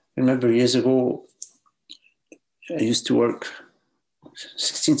remember years ago, I used to work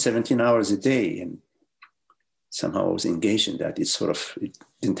 16, 17 hours a day, and somehow I was engaged in that. It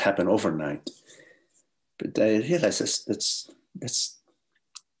didn't happen overnight. But I realized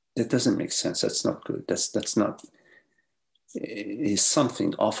that doesn't make sense. That's not good. That's not, is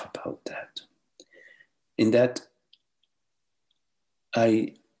something off about that. In that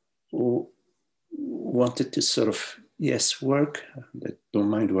I wanted to sort of, yes, work, I don't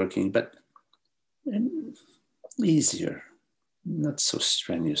mind working, but easier, not so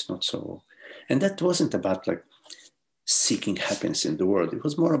strenuous, not so, and that wasn't about like seeking happiness in the world. It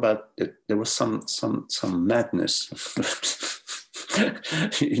was more about that there was some madness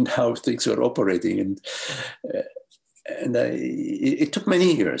in how things were operating, and it took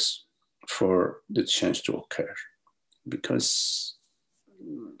many years for the change to occur because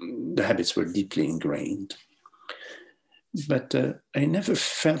the habits were deeply ingrained. But I never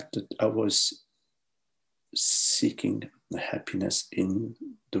felt that I was seeking happiness in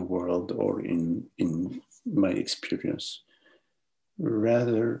the world or in my experience.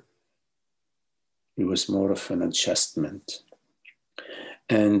 Rather, it was more of an adjustment.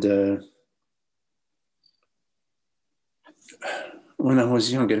 And when I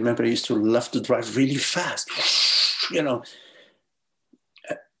was young, I remember I used to love to drive really fast. You know,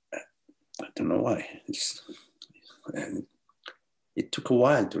 I don't know why. And it took a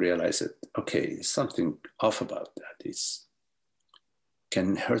while to realize that, okay, there's something off about that. It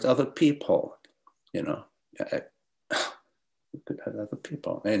can hurt other people, you know. It could hurt other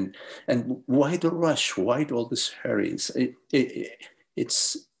people. And why the rush? Why all this hurry?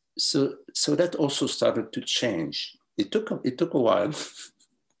 It's so that also started to change. It took a while,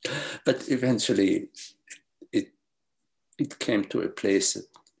 but eventually it came to a place that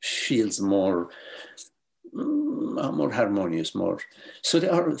feels more harmonious, more. So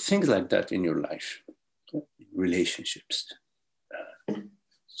there are things like that in your life, relationships.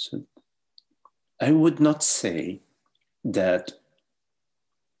 So I would not say that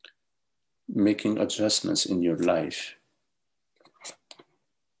making adjustments in your life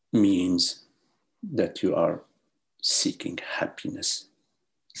means that you are seeking happiness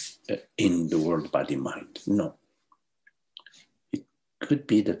in the world, body, mind. No. It could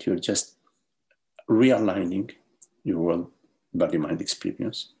be that you're just realigning your world, body, mind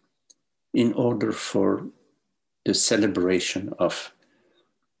experience in order for the celebration of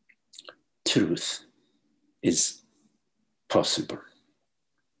truth is possible.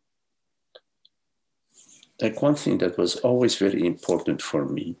 Like one thing that was always very important for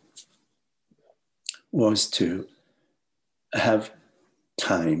me was to have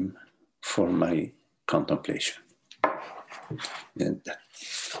time for my contemplation. And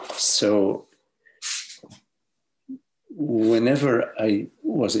so whenever I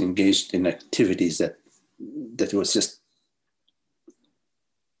was engaged in activities that was just,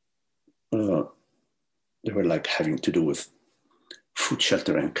 they were like having to do with food,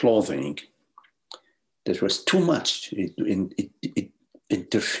 shelter, and clothing, that was too much. It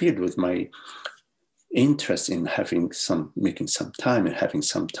interfered with my interest in making some time and having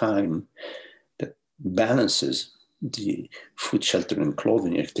some time that balances the food, shelter, and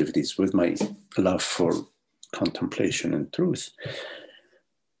clothing activities with my love for contemplation and truth.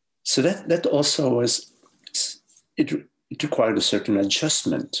 So that also was, it required a certain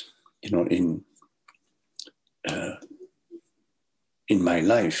adjustment, in my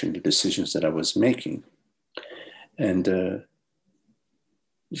life, in the decisions that I was making. And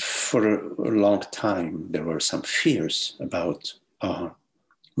for a long time, there were some fears about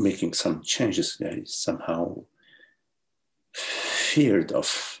making some changes. I somehow feared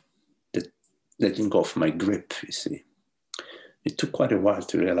of letting go of my grip, you see. It took quite a while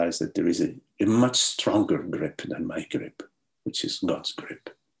to realize that there is a much stronger grip than my grip, which is God's grip,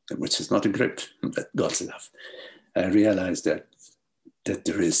 and which is not a grip, but God's love. I realized that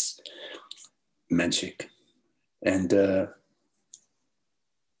there is magic, and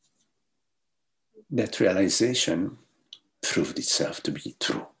that realization proved itself to be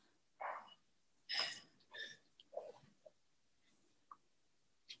true.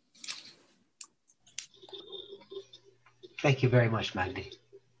 Thank you very much, Magdi.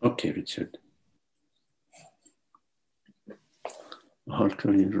 Okay, Richard.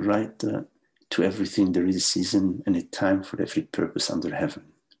 Holker, you write, to everything there is a season and a time for every purpose under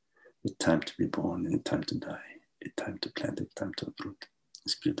heaven. A time to be born and a time to die. A time to plant, a time to uproot.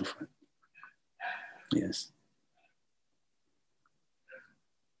 It's beautiful. Yes.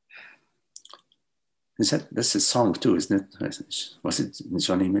 That's a song too, isn't it? Was it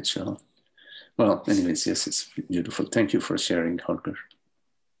Johnny Mitchell? Well, anyways, yes, it's beautiful. Thank you for sharing, Holger.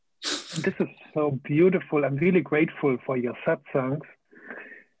 This is so beautiful. I'm really grateful for your satsangs.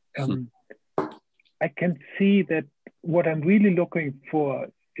 I can see that what I'm really looking for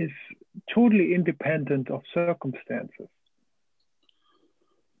is totally independent of circumstances.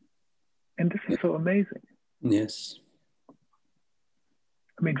 And this is so amazing. Yes.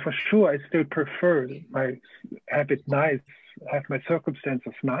 I mean, for sure, I still prefer have it nice, have my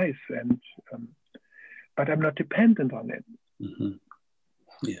circumstances nice, and but I'm not dependent on it. Mm-hmm.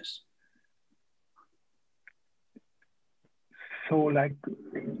 Yes. So, like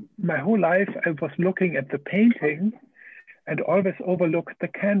my whole life, I was looking at the painting and always overlooked the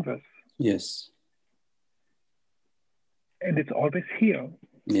canvas. Yes. And it's always here.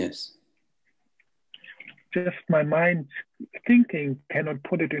 Yes. Just my mind thinking cannot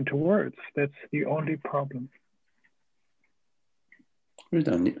put it into words. That's the only problem. We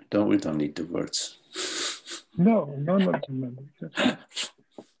don't need the words. No.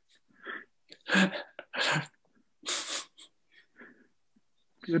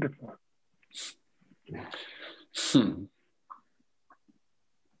 Beautiful.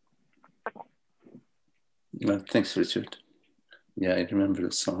 Well, thanks, Richard. Yeah, I remember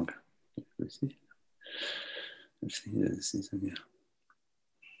the song. Yeah.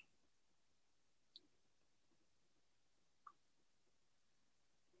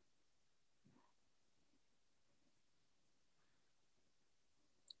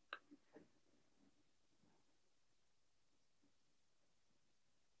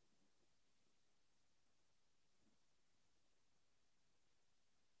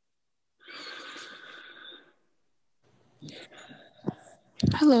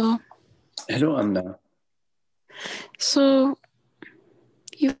 Hello. Hello, Anna. So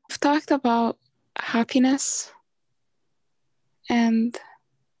you've talked about happiness, and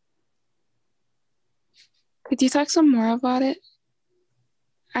could you talk some more about it?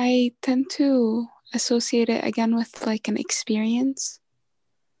 I tend to associate it again with like an experience.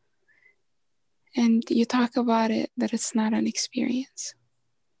 And you talk about it that it's not an experience.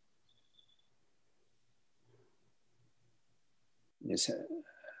 Yes,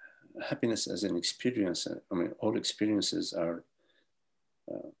 happiness as an experience, I mean, all experiences are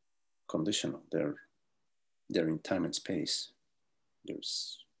conditional. They're in time and space.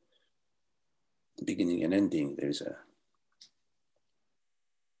 There's beginning and ending. There's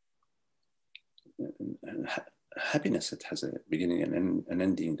happiness that has a beginning and an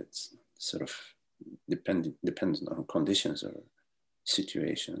ending that's sort of dependent on conditions or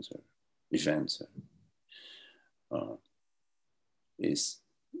situations or events.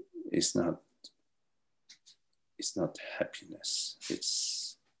 Is not happiness.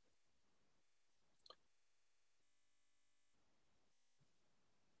 It's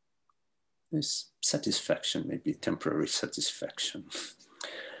satisfaction, maybe temporary satisfaction.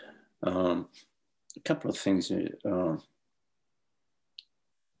 A couple of things.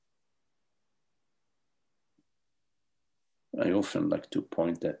 I often like to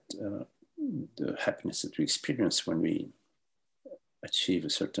point that the happiness that we experience when we achieve a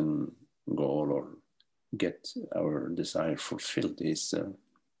certain goal or get our desire fulfilled is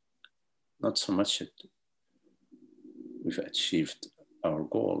not so much that we've achieved our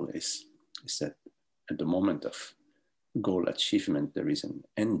goal, is that at the moment of goal achievement, there is an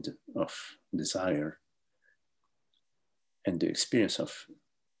end of desire, and the experience of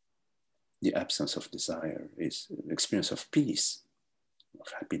the absence of desire is the experience of peace, of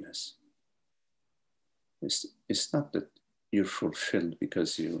happiness. It's not that you're fulfilled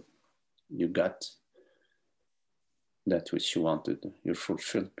because you got that which you wanted. You're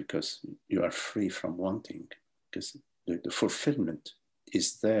fulfilled because you are free from wanting, because the fulfillment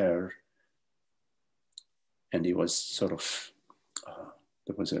is there, and it was sort of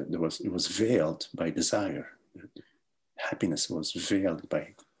it was veiled by desire. Happiness was veiled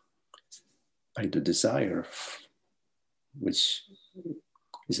by the desire, which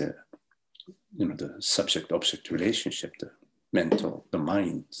is the subject-object relationship, the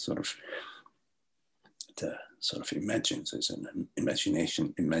mind imagines as an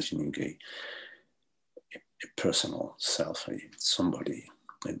imagination, imagining a personal self, somebody,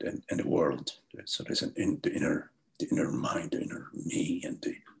 and a world. So there's the inner mind, the inner me, and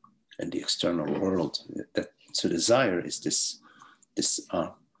the external world. So desire is this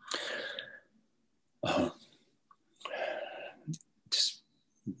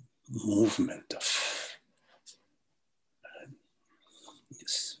movement of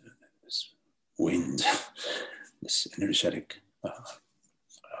this wind, this energetic.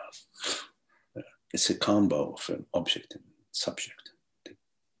 It's a combo of an object and subject that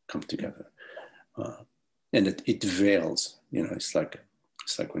come together, and it veils. It's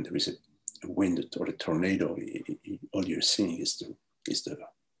like when there is a wind or a tornado. All you're seeing is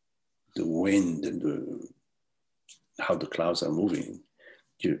the wind and how the clouds are moving.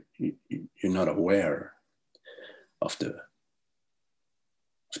 You're not aware of the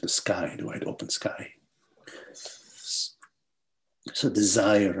sky, the wide open sky. So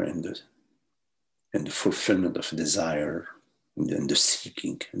desire and the fulfillment of desire and the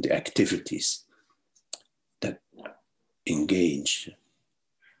seeking and the activities that engage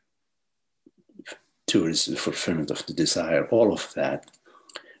towards the fulfillment of the desire, all of that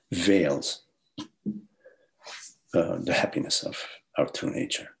veils the happiness of our true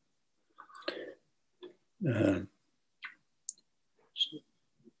nature.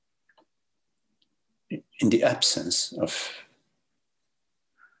 In the absence of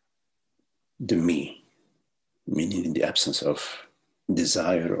the me, meaning in the absence of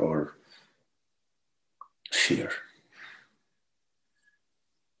desire or fear,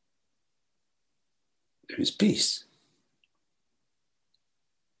 there is peace.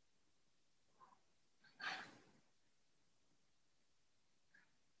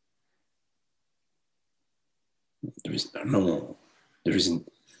 There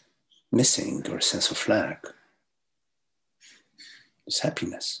isn't missing or a sense of lack. There's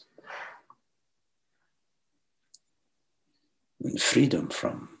happiness and freedom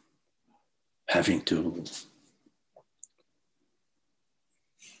from having to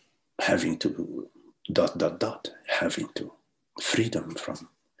having to freedom from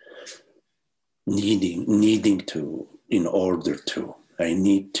needing to, in order to, I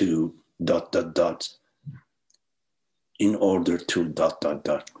need to in order to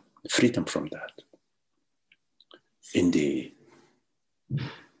freedom from that. In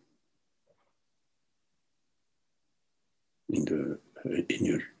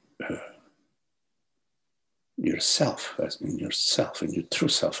yourself, in your true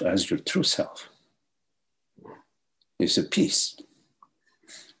self, as your true self, is a peace.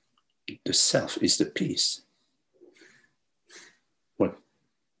 The self is the peace.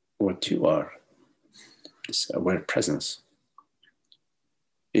 What you are, this aware presence.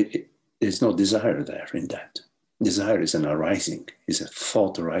 there's no desire there in that. Desire is an arising, is a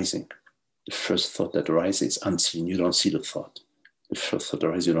thought arising. The first thought that arises is unseen. You don't see the thought. The first thought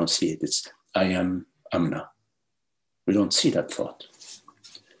arises, you don't see it. It's I am Amna. We don't see that thought,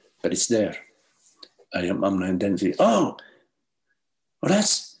 but it's there. I am Amna, and then well,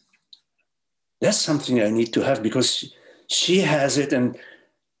 that's something I need to have because she has it, and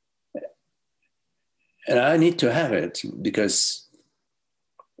I need to have it because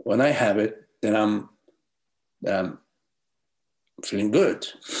when I have it, then I'm feeling good.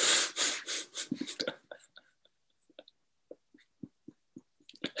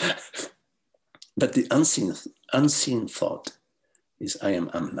 But the unseen thought is I am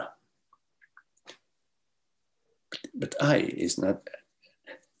Amna. But I is not,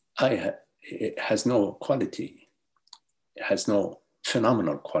 it has no quality. It has no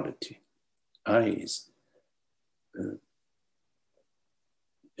phenomenal quality. I is the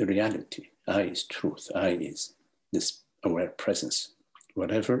reality. I is truth. I is this aware presence.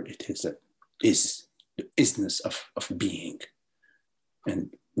 Whatever it is that is the isness of being.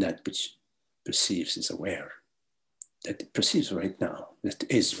 And that which perceives is aware. That it perceives right now. That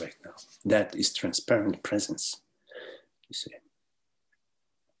is right now. That is transparent presence. You see.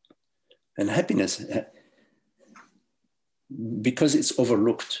 And happiness, because it's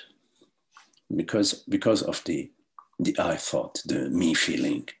overlooked, because of the I thought, the me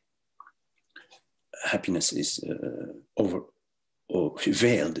feeling, happiness is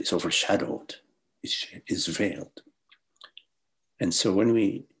veiled, is overshadowed, is veiled. And so when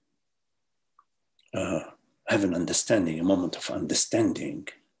we have an understanding, a moment of understanding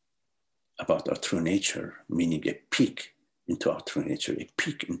about our true nature, meaning a peek into our true nature, a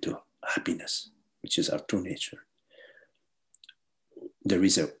peek into happiness, which is our true nature, there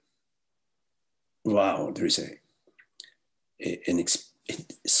is it's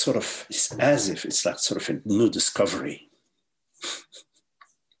sort of, it's as if it's like sort of a new discovery.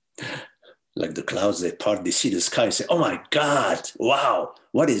 Like the clouds, they part, they see the sky, say, oh my God, wow,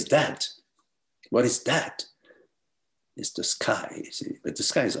 what is that? What is that? It's the sky, you see. But the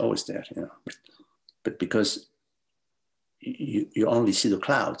sky is always there, you know. But because you only see the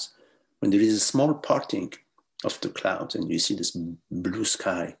clouds, when there is a small parting of the clouds and you see this blue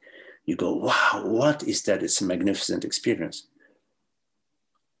sky, you go, wow, what is that? It's a magnificent experience.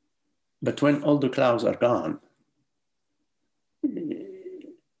 But when all the clouds are gone,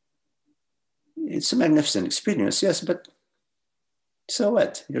 it's a magnificent experience, yes, but so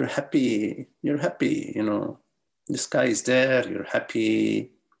what? You're happy, you know, the sky is there, you're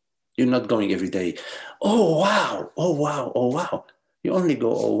happy, you're not going every day, oh wow, oh wow, oh wow. You only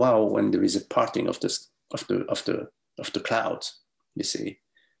go, oh wow, when there is a parting of the clouds, you see.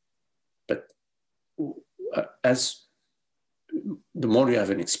 But as the more you have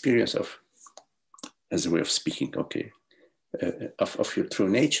an experience of, as a way of speaking, okay, of your true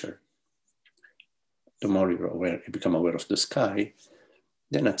nature, the more you're aware, you become aware of the sky,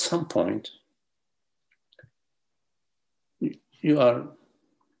 then at some point, you are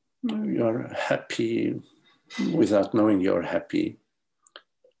happy without knowing you're happy.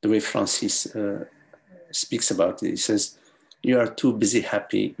 The way Francis speaks about it, he says, you are too busy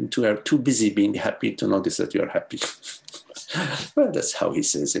being happy to notice that you're happy. Well, that's how he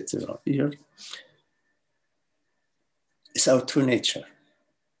says it. You know. It's our true nature.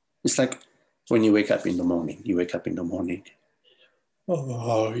 It's like when you wake up in the morning,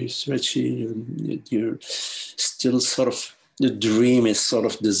 oh, you're stretchy, you're still sort of, the dream is sort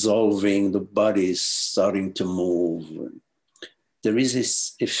of dissolving, the body is starting to move. There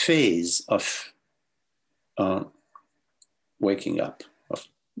is a phase of waking up, of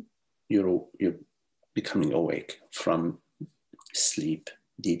you're becoming awake from sleep,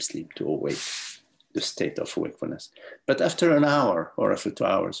 deep sleep, to awake, the state of wakefulness. But after an hour or after 2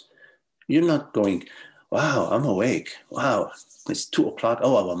 hours, you're not going, wow, I'm awake. Wow, it's 2 o'clock.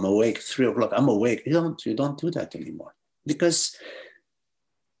 Oh, I'm awake. 3 o'clock, I'm awake. You don't do that anymore. Because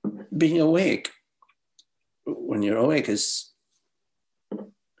being awake, when you're awake, is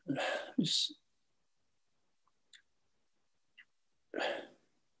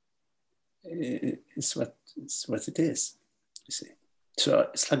what it is, you see. So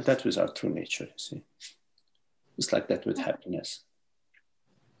it's like that with our true nature, you see. It's like that with happiness.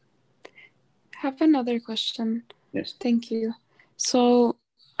 I have another question. Yes. Thank you. So,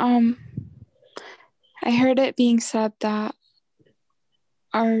 I heard it being said that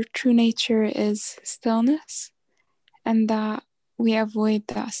our true nature is stillness, and that we avoid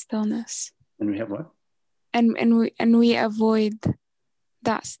that stillness. And we have what? And we avoid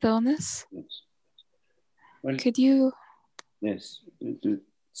that stillness. Yes. Well, could you? Yes.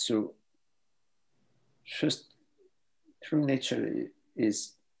 So First, true nature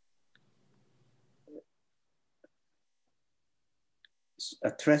is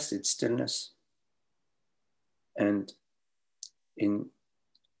at rest, it's stillness, and in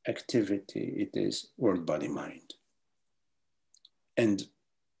activity, it is world, body, mind, and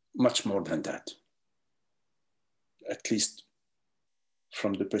much more than that, at least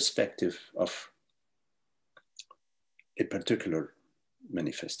from the perspective of a particular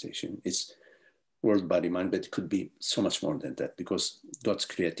manifestation. It's world, body, mind, but it could be so much more than that, because God's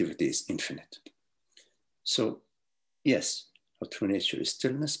creativity is infinite. So yes, our true nature is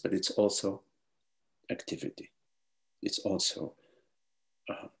stillness, but it's also activity. It's also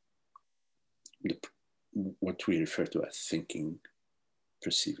what we refer to as thinking,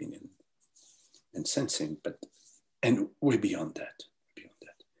 perceiving, and sensing, and way beyond that.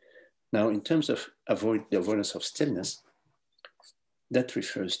 Now, in terms of the avoidance of stillness, that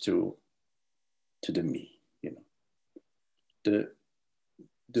refers to the me, you know,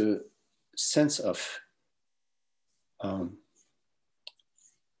 the sense of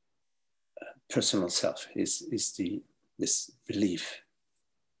personal self is this belief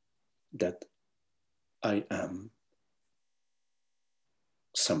that I am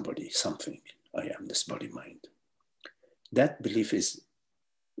somebody, something. I am this body, mind. That belief is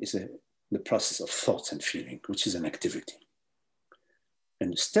the process of thoughts and feeling, which is an activity.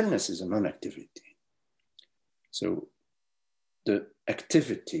 And stillness is a non-activity. So the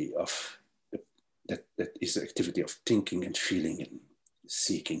activity of that is the activity of thinking and feeling and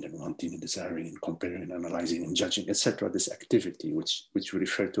seeking and wanting and desiring and comparing and analyzing and judging, etc. This activity, which we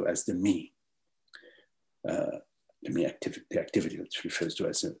refer to as the me, the activity which refers to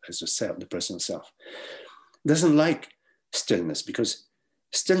as a self, the personal self, doesn't like stillness, because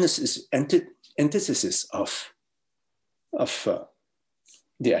stillness is antithesis of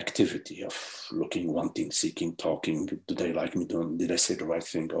the activity of looking, wanting, seeking, talking. Do they like me? Did I say the right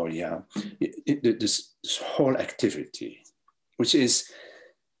thing? Oh yeah. This whole activity, which is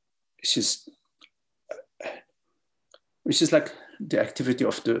like the activity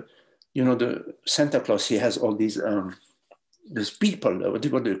of the Santa Claus. He has all these people. What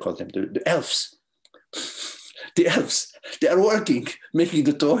do you call them? The elves. The elves. They are working, making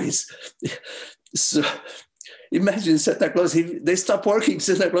the toys. So imagine Santa Claus. They stop working.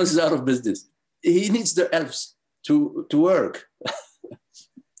 Santa Claus is out of business. He needs the elves to work.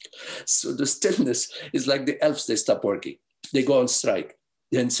 So the stillness is like the elves. They stop working. They go on strike.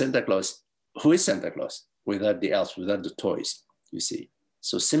 Then Santa Claus. Who is Santa Claus without the elves? Without the toys? You see.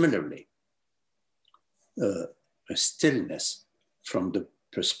 So similarly, a stillness from the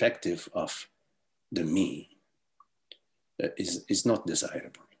perspective of the me is not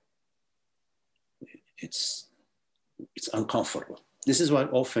desirable. It's uncomfortable. This is why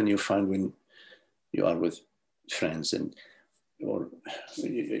often you find when you are with friends or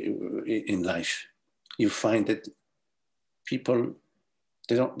in life, you find that people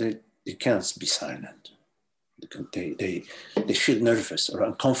they can't be silent. They feel nervous or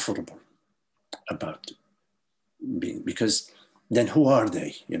uncomfortable about being, because then who are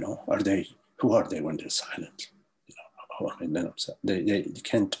they? Who are they when they're silent? They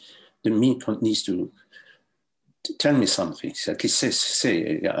can't. The me needs to tell me something. At least say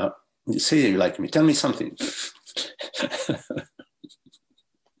you like me. Tell me something.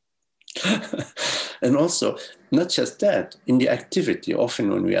 And also, not just that, in the activity,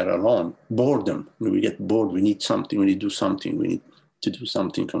 often when we are alone, boredom, when we get bored, we need something, we need to do something, we need to do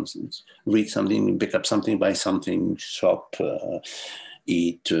something, read something, pick up something, buy something, shop,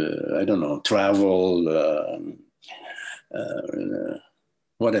 eat, I don't know, travel,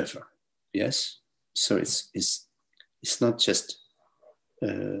 whatever. Yes? So it's not just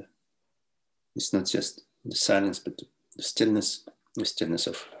the silence, but the stillness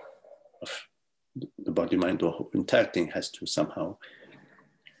of the body, mind, the whole entire thing has to somehow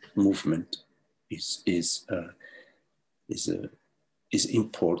movement is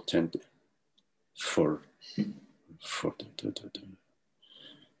important for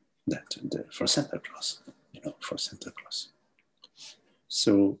Santa Claus, for Santa Claus.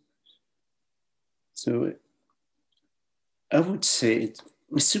 So I would say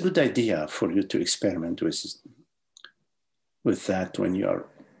it's a good idea for you to experiment with that when you are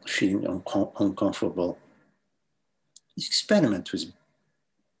feeling uncomfortable. Experiment with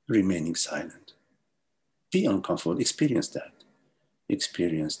remaining silent. Be uncomfortable. Experience that,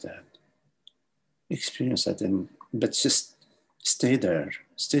 but just stay there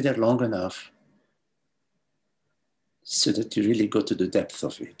long enough so that you really go to the depth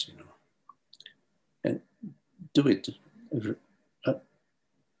of it, and do it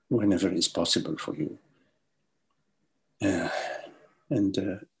whenever it's possible for you. And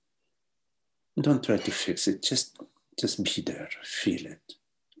don't try to fix it. Just be there, feel it,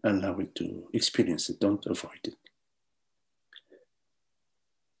 allow it to experience it. Don't avoid it.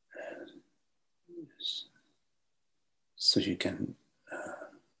 So you can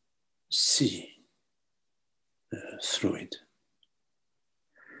see through it.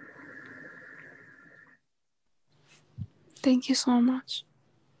 Thank you so much.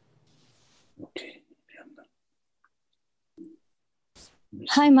 Okay.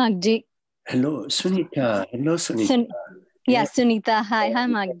 Hi, Magdi. Hello, Sunita. Hello, Sunita. Yeah, Sunita. Hi,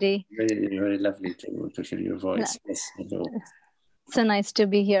 Magdi. Very, very lovely to hear your voice. Yes, hello. So nice to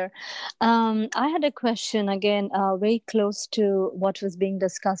be here. I had a question again, very close to what was being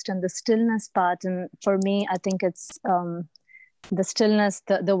discussed on the stillness part. And for me, I think it's the stillness,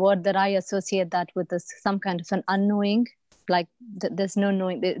 the word that I associate that with is some kind of an unknowing, like there's no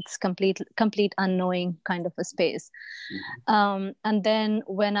knowing, it's complete unknowing kind of a space. And then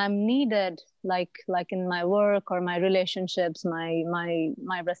when I'm needed, like in my work or my relationships, my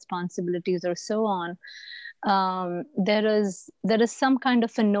responsibilities or so on, there is some kind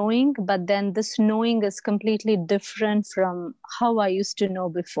of a knowing, but then this knowing is completely different from how I used to know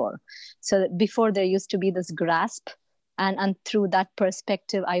before. So before there used to be this grasp, and through that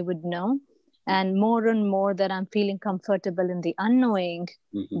perspective I would know. And more that I'm feeling comfortable in the unknowing,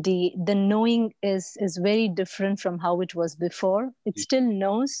 the knowing is very different from how it was before. It still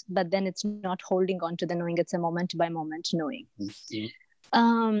knows, but then it's not holding on to the knowing. It's a moment by moment knowing.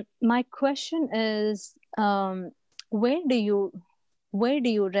 My question is, where do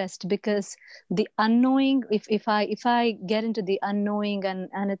you rest? Because the unknowing, if I get into the unknowing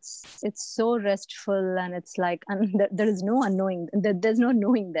and it's so restful, and it's like, and there is no unknowing, there's no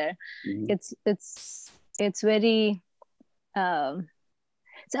knowing there. It's very so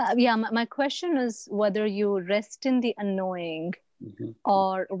yeah, my question is whether you rest in the unknowing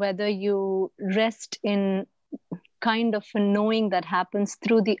or whether you rest in kind of a knowing that happens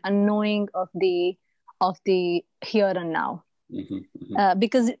through the unknowing of the here and now.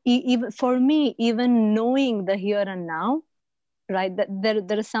 Because even for me, even knowing the here and now, right, that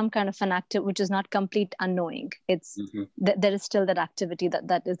there is some kind of an active which is not complete unknowing. It's there is still that activity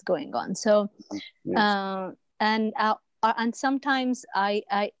that is going on. So and sometimes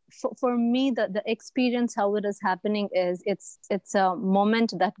for me the experience how it is happening is it's a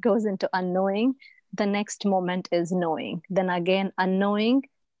moment that goes into unknowing. The next moment is knowing, then again unknowing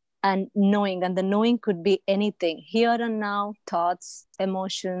and knowing, and the knowing could be anything, here and now, thoughts,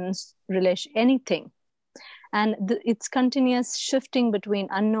 emotions, relation, anything. And it's continuous shifting between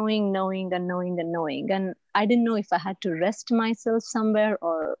unknowing, knowing, and knowing and knowing. And I didn't know if I had to rest myself somewhere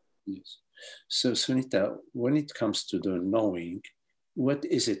or... Yes. So Sunita, when it comes to the knowing, what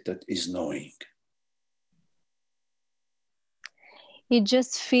is it that is knowing? It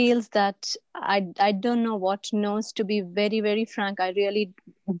just feels that I don't know what knows, to be very, very frank. I really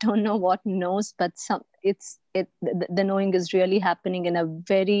don't know what knows, but the knowing is really happening in a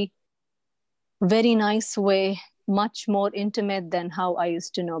very, very nice way, much more intimate than how I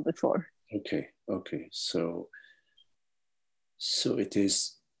used to know before. Okay. So it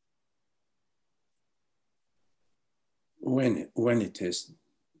is when it is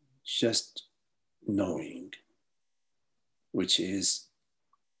just knowing, which is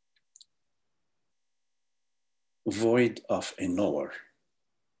void of a knower.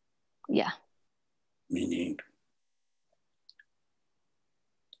 Yeah. Meaning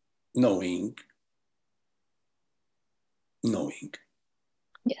knowing.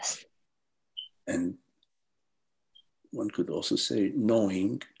 Yes. And one could also say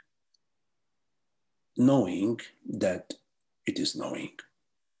knowing that it is knowing.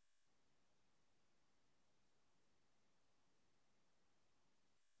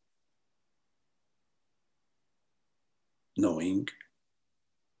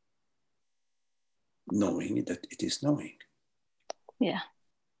 Knowing that it is knowing. Yeah.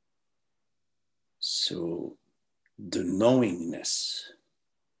 So the knowingness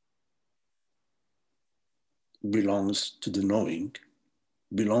belongs to the knowing,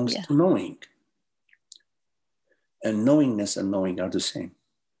 belongs to knowing. And knowingness and knowing are the same.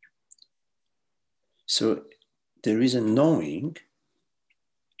 So there is a knowing,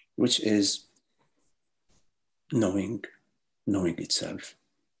 which is knowing itself.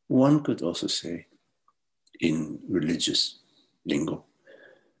 One could also say, in religious lingo,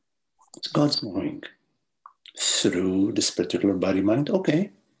 it's God's knowing through this particular body-mind.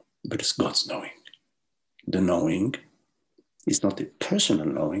 Okay, but it's God's knowing. The knowing is not a personal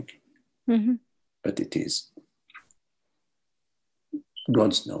knowing, but it is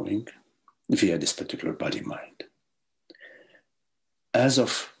God's knowing via this particular body-mind. as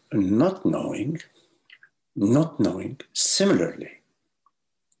of not knowing similarly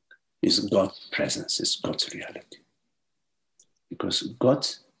is God's presence, is God's reality. Because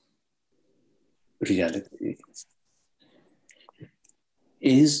God's reality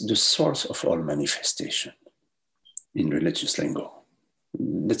is the source of all manifestation in religious lingo.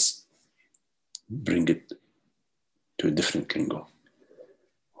 Let's bring it to a different lingo.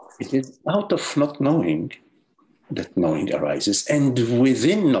 It is out of not knowing that knowing arises, and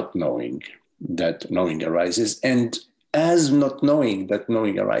within not knowing that knowing arises, and as not knowing that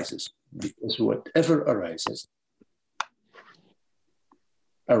knowing arises. Because whatever arises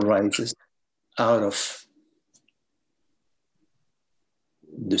out of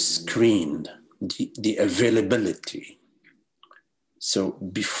the screen, the availability. So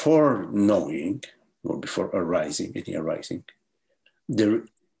before knowing, or before arising, any arising, there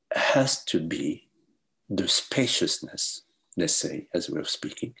has to be the spaciousness, let's say, as a way of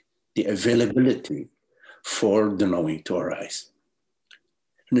speaking, the availability for the knowing to arise.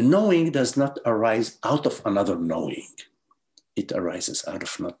 The knowing does not arise out of another knowing. It arises out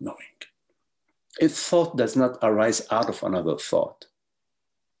of not knowing. A thought does not arise out of another thought.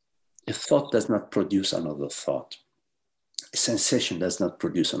 A thought does not produce another thought. A sensation does not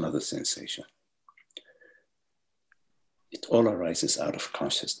produce another sensation. It all arises out of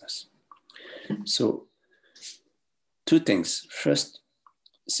consciousness. So, two things. First,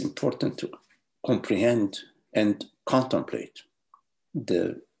 it's important to comprehend and contemplate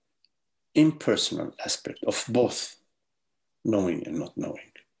the impersonal aspect of both knowing and not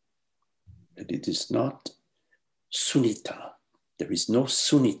knowing. That it is not sunnita. There is no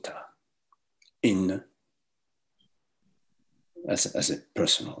sunnita in as a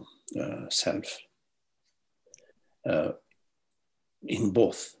personal self in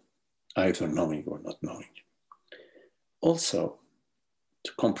both, either knowing or not knowing. Also,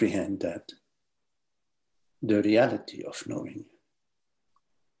 to comprehend that the reality of knowing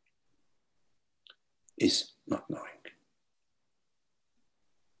is not knowing.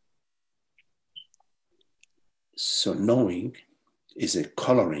 So knowing is a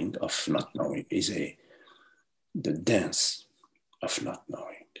coloring of not knowing, is the dance of not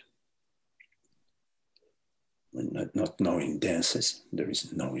knowing. When not knowing dances, there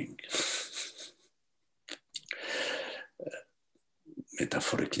is knowing.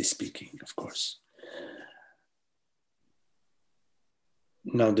 Metaphorically speaking, of course.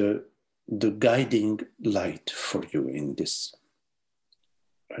 Now, the guiding light for you in this,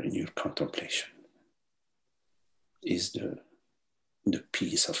 in your contemplation, is the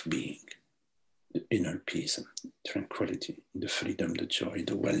peace of being, the inner peace and tranquility, the freedom, the joy,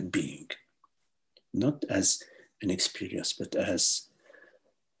 the well-being, not as an experience, but as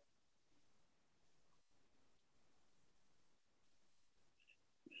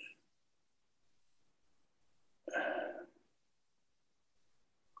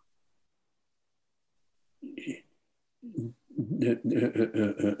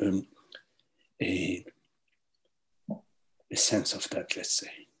a sense of that, let's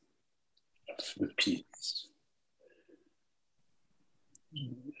say, of the peace.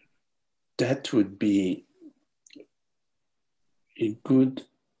 That would be a good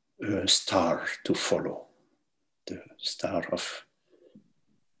star to follow, the star of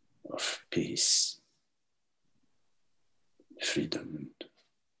peace, freedom.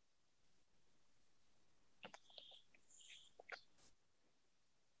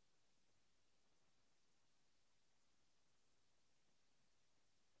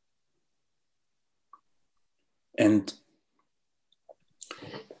 And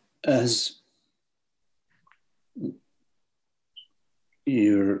as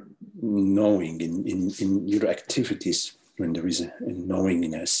you're knowing in your activities, when there is a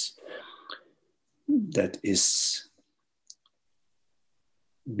knowingness that is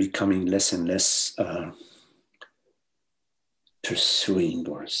becoming less and less pursuing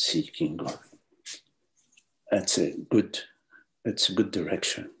or seeking, or that's a good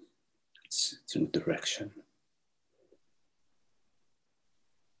direction. It's a good direction.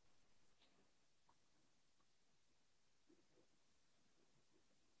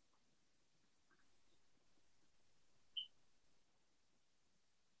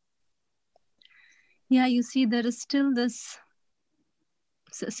 Yeah, you see, there is still this.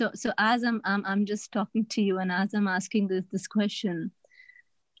 So as I'm just talking to you, and as I'm asking this question,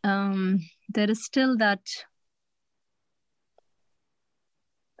 there is still that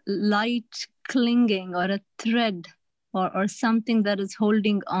light clinging, or a thread, or something that is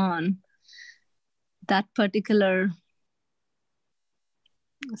holding on that particular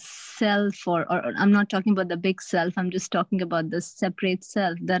self, or I'm not talking about the big self, I'm just talking about the separate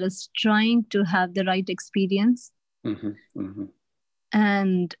self that is trying to have the right experience. Mm-hmm, mm-hmm.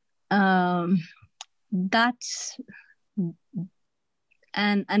 And that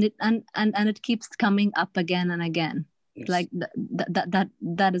and it keeps coming up again and again. Yes. Like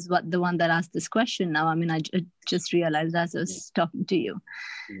that is what the one that asked this question now. I mean, I just realized as I was talking to you.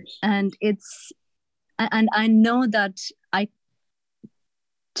 Yes. And I know that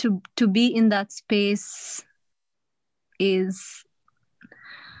to be in that space is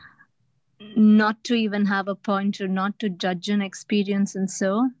not to even have a pointer, not to judge an experience, and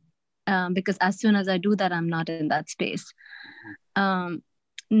so because as soon as I do that, I'm not in that space.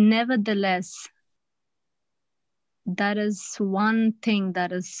 Nevertheless, that is one thing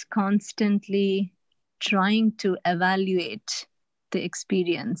that is constantly trying to evaluate the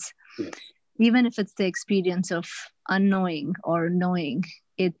experience. Yes. Even if it's the experience of unknowing or knowing,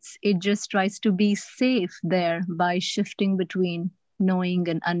 it just tries to be safe there by shifting between knowing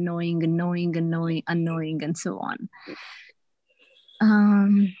and unknowing and knowing and knowing, unknowing, and so on.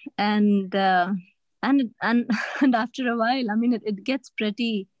 And after a while, I mean, it gets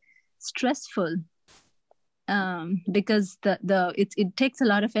pretty stressful. Because it takes a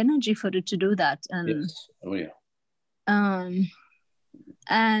lot of energy for it to do that, and yes. Oh yeah.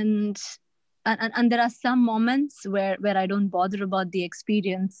 And there are some moments where I don't bother about the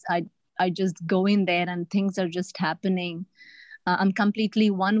experience. I just go in there and things are just happening. I'm completely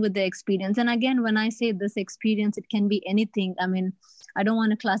one with the experience. And again, when I say this experience, it can be anything. I mean, I don't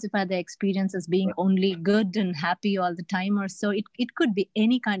want to classify the experience as being only good and happy all the time or so. It could be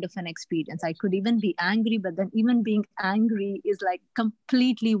any kind of an experience. I could even be angry, but then even being angry is like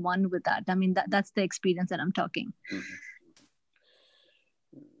completely one with that. I mean, that's the experience that I'm talking. Mm-hmm.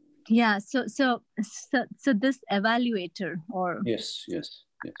 Yeah. So this evaluator, or yes.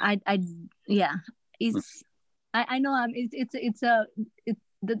 is. I know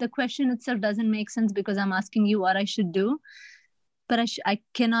the question itself doesn't make sense because I'm asking you what I should do, but I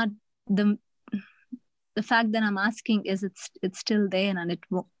cannot. The fact that I'm asking is it's still there, and it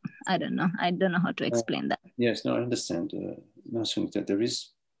won't. I don't know how to explain that. Yes, no, I understand. No, Sunita, there is.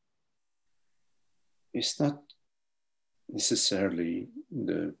 It's not necessarily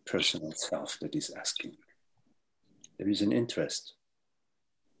the personal self that is asking. There is an interest.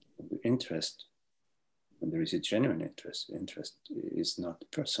 The interest. And there is a genuine interest. Interest is not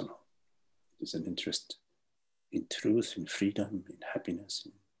personal. It's an interest in truth, in freedom, in happiness.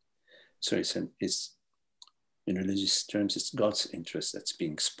 So it's in religious terms, it's God's interest that's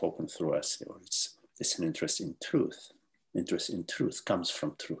being spoken through us, or it's an interest in truth. Interest in truth comes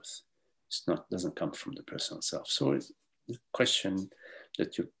from truth. Doesn't come from the personal self. So the question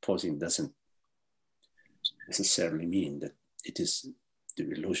that you're posing doesn't necessarily mean that it is the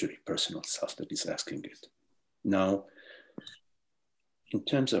illusory personal self that is asking it. Now, in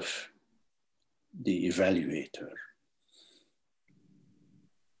terms of the evaluator,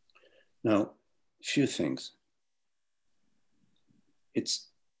 now, a few things. It's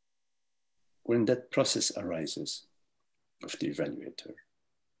when that process arises of the evaluator,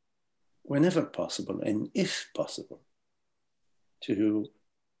 whenever possible and if possible, to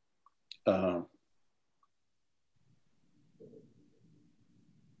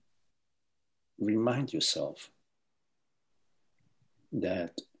remind yourself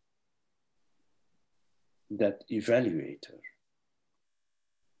that evaluator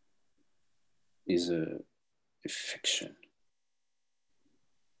is a fiction,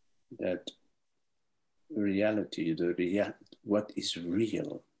 that reality, what is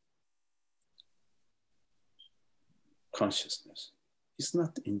real consciousness is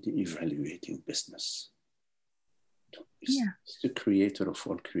not in the evaluating business. It's the creator of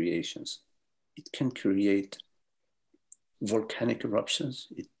all creations. It can create volcanic eruptions.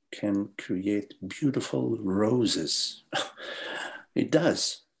 It can create beautiful roses. It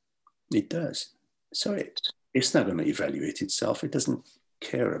does. So it's not going to evaluate itself. It doesn't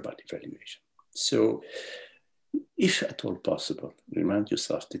care about evaluation. So if at all possible, remind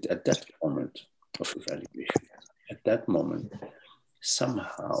yourself that at that moment of evaluation, at that moment,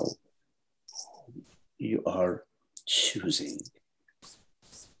 somehow you are choosing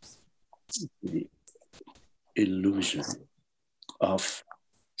the illusion of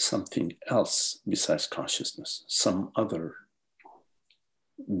something else besides consciousness, some other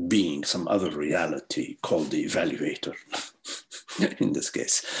being, some other reality called the evaluator, in this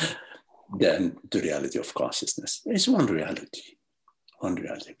case, than the reality of consciousness. There is one reality,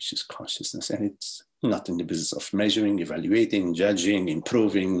 which is consciousness, and it's not in the business of measuring, evaluating, judging,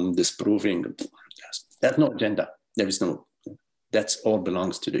 improving, disproving. There's no agenda. There is no That's all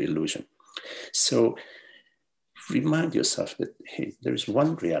belongs to the illusion. So remind yourself that, hey, there is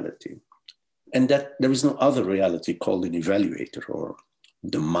one reality, and that there is no other reality called an evaluator or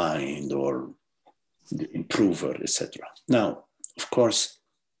the mind or the improver, etc. Now, of course,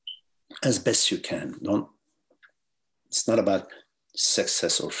 as best you can, it's not about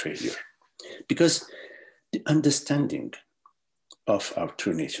success or failure, because the understanding of our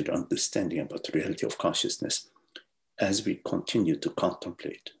true nature, the understanding about the reality of consciousness, as we continue to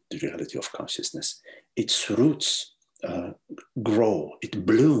contemplate the reality of consciousness, its roots grow, it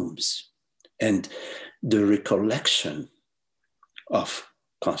blooms, and the recollection of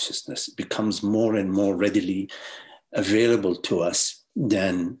consciousness becomes more and more readily available to us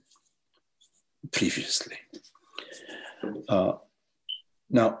than previously.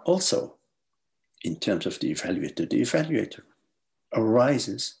 Now, also, in terms of the evaluator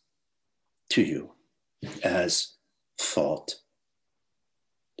arises to you as thought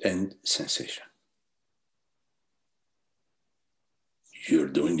and sensation. You're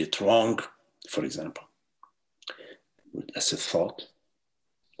doing it wrong, for example, as a thought,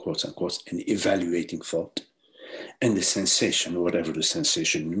 quotes unquote, an evaluating thought, and the sensation, whatever the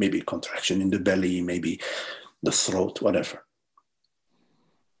sensation, maybe contraction in the belly, maybe the throat, whatever.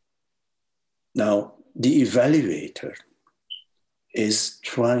 Now, the evaluator is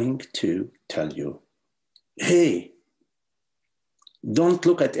trying to tell you, hey, don't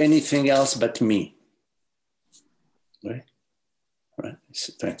look at anything else but me. Right?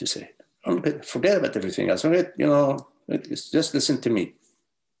 It's trying to say, forget about everything else. Forget, just listen to me.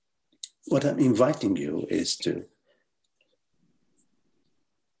 What I'm inviting you is to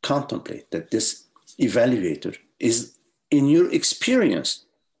contemplate that this evaluator is, in your experience,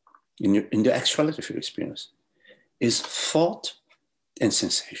 in the actuality of your experience, is thought and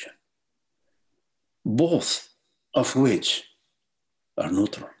sensation, both of which are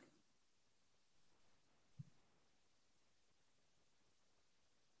neutral.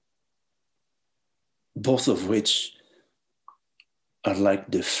 Both of which are like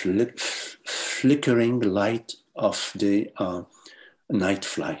the flickering light of the night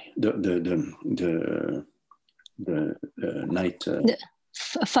fly, the night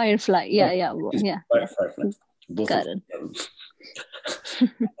firefly. Yeah. Firefly. Both Got of them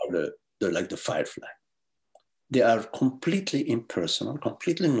they're like the firefly. They are completely impersonal,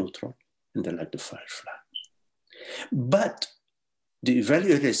 completely neutral, and they're like the firefly. But the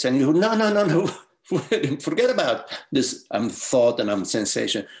evaluator is saying, no. Forget about this. I'm thought and I'm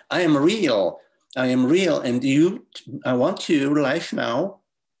sensation. I am real, and I want your life now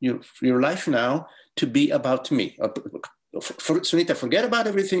to be about me. Sunita, forget about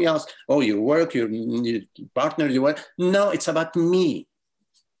everything else. Oh, your work, your partner, your work. No, it's about me.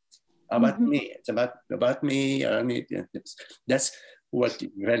 Me. It's about me. That's what the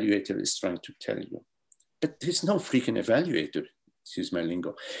evaluator is trying to tell you. But there's no freaking evaluator. Excuse my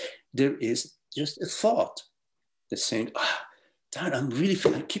lingo. There is just a thought that's saying, Dad,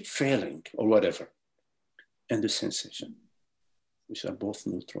 I keep failing, or whatever. And the sensation, which are both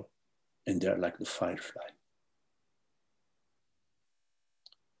neutral, and they're like the firefly.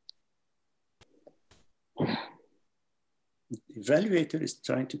 The evaluator is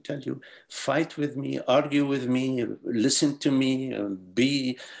trying to tell you, fight with me, argue with me, listen to me,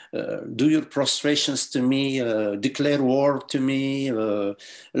 do your prostrations to me, declare war to me,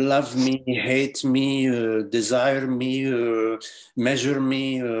 love me, hate me, desire me, measure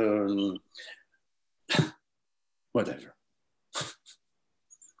me, whatever.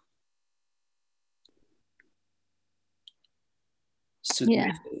 So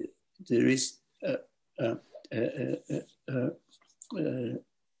yeah. There is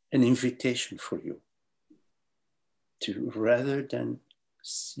an invitation for you to, rather than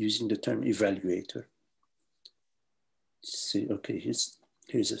using the term evaluator, say, okay,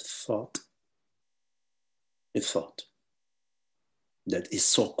 here's a thought that is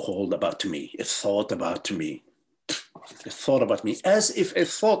so-called about me, a thought about me, as if a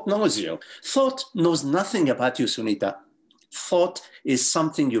thought knows you. Thought knows nothing about you, Sunita. Thought is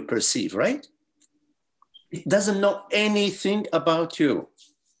something you perceive, right? It doesn't know anything about you.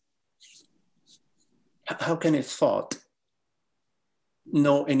 How can a thought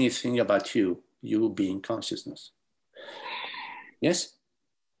know anything about you, you being consciousness? Yes?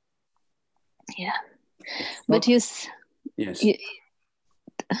 Yeah. But yes.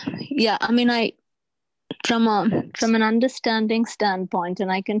 Yeah, I mean, from an understanding standpoint, and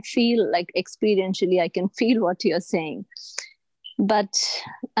I can feel, like, experientially, I can feel what you're saying. But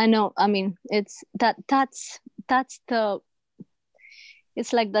I know, I mean, it's that's the,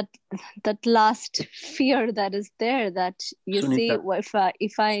 it's like that last fear that is there, that you Sunita, see, well,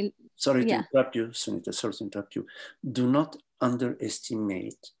 if I sorry yeah. to interrupt you, Sunita, sorry to interrupt you. Do not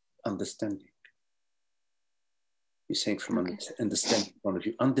underestimate understanding. You're saying from Okay. understanding point of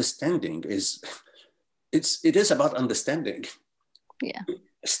view. Understanding is, it is about understanding. Yeah.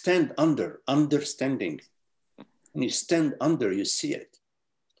 Stand under, understanding. When you stand under, you see it.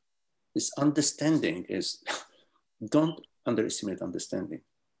 This understanding is, don't underestimate understanding.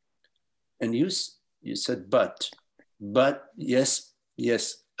 And you said, but yes,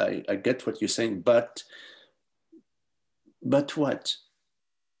 I get what you're saying, but what?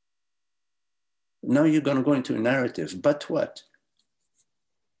 Now you're going to go into a narrative, but what?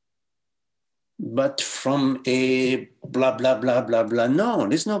 But from a blah, blah, blah, blah, blah. No,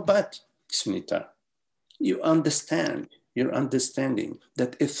 there's no but, Sunita. You understand, you're understanding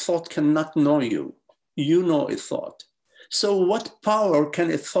that a thought cannot know you. You know a thought. So what power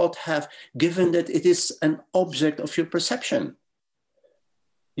can a thought have given that it is an object of your perception?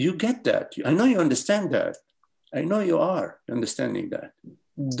 You get that. I know you understand that. I know you are understanding that.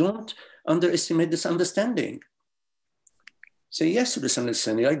 Don't underestimate this understanding. Say yes to this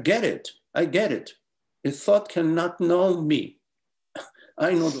understanding. I get it. I get it. A thought cannot know me.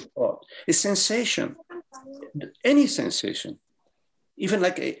 I know the thought. A sensation, any sensation, even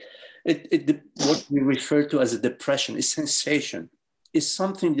like what we refer to as a depression, a sensation, is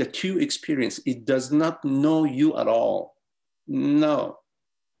something that you experience. It does not know you at all. No.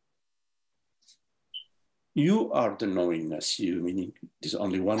 You are the knowingness. You, meaning there's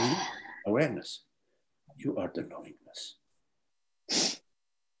only one you, awareness. You are the knowingness.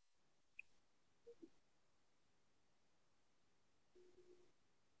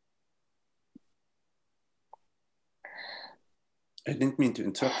 I didn't mean to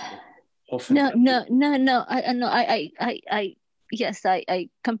interrupt you. Often I yes, I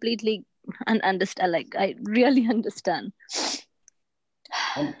completely understand. Like, I really understand.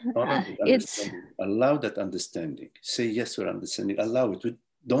 It's allow that understanding. Say yes to understanding. Allow it.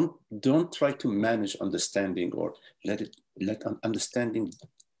 Don't try to manage understanding or let understanding.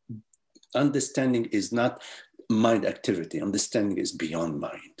 Understanding is not mind activity. Understanding is beyond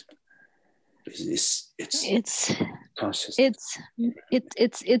mind. It's conscious. It's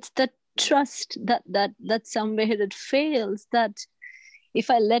the trust that somewhere it fails, that if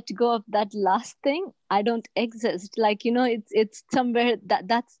I let go of that last thing, I don't exist. Like, it's somewhere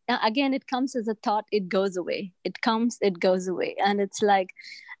that's again, it comes as a thought, it goes away. It comes, it goes away. And it's like,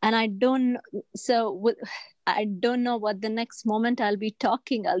 and I don't know what the next moment I'll be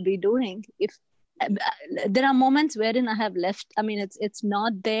doing. If there are moments wherein I have left, I mean, it's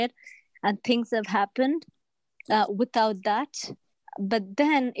not there and things have happened without that. But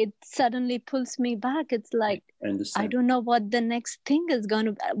then it suddenly pulls me back. It's like, I don't know what the next thing is going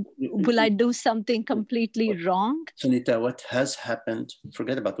to be. Will I do something completely wrong? Sunita, what has happened,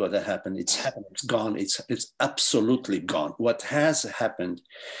 forget about what has happened. It's happened, it's gone, it's absolutely gone. What has happened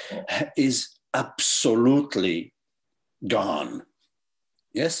is absolutely gone.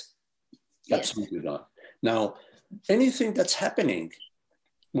 Yes? Absolutely gone. Now, anything that's happening,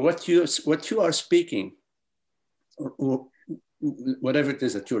 what you are speaking, or whatever it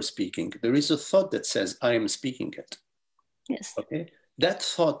is that you're speaking, there is a thought that says, I am speaking it. Yes. Okay. That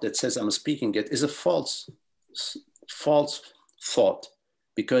thought that says I'm speaking it is a false thought,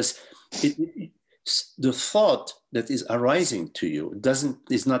 because the thought that is arising to you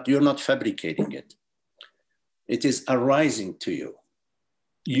you're not fabricating it. It is arising to you.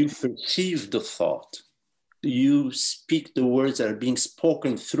 You perceive the thought. You speak the words that are being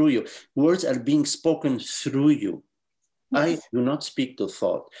spoken through you. Words are being spoken through you. Yes. I do not speak the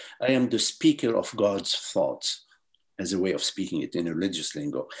thought. I am the speaker of God's thoughts, as a way of speaking it in a religious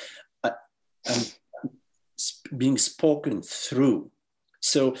lingo. I'm being spoken through.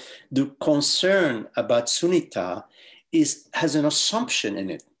 So the concern about Sunita has an assumption in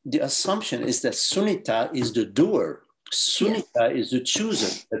it. The assumption is that Sunita is the doer. Sunita is the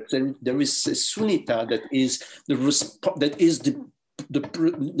chooser. That there is a Sunita that is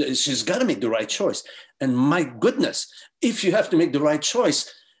she's got to make the right choice. And my goodness, if you have to make the right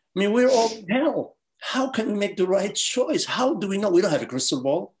choice, I mean, we're all in hell. How can we make the right choice? How do we know? We don't have a crystal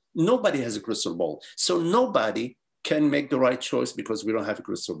ball. Nobody has a crystal ball. So nobody can make the right choice because we don't have a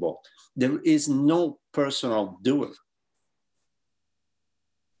crystal ball. There is no personal doer.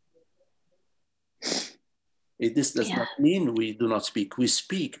 This does not mean we do not speak. We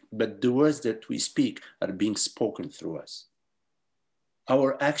speak, but the words that we speak are being spoken through us.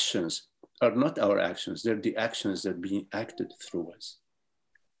 Our actions are not our actions. They're the actions that are being acted through us.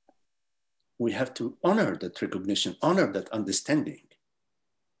 We have to honor that recognition, honor that understanding.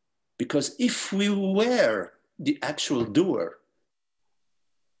 Because if we were the actual doer,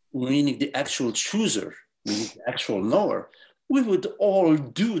 meaning the actual chooser, meaning the actual knower, we would all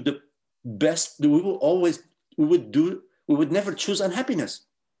do the best. We would never choose unhappiness.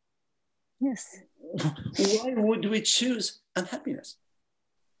 Yes. Why would we choose unhappiness?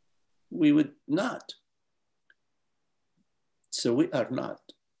 We would not. So we are not.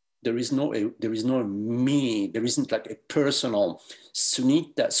 There is no me. There isn't like a personal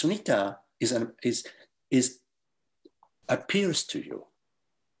Sunita. Sunita is appears to you.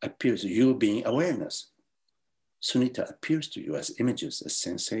 Appears, you being awareness. Sunita appears to you as images, as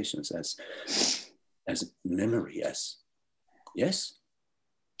sensations, as memory, as, yes?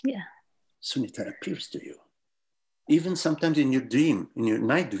 Yeah. Sunita appears to you. Even sometimes in your dream, in your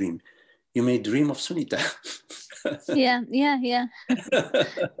night dream, you may dream of Sunita. Yeah. Yeah.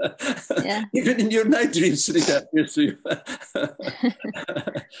 Even in your night dream, Sunita appears to you.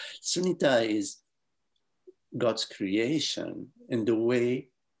 Sunita is God's creation in the way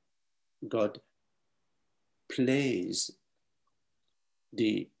God plays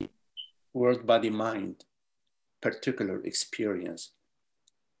the world, body, mind, particular experience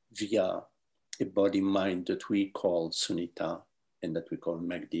via a body mind that we call Sunita and that we call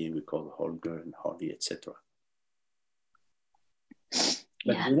Magdi, we call Holger and Holly, etc.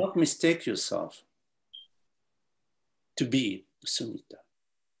 But do not mistake yourself to be Sunita.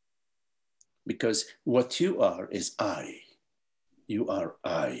 Because what you are is I. You are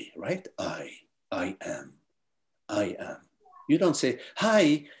I, right? I am. I am. You don't say,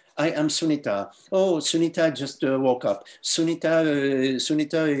 hi, I am Sunita. Oh, Sunita just woke up. Sunita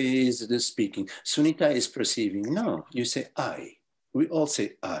is speaking. Sunita is perceiving. No, you say I. We all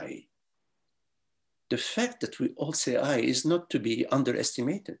say I. The fact that we all say I is not to be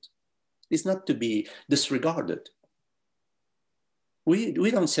underestimated. It's not to be disregarded.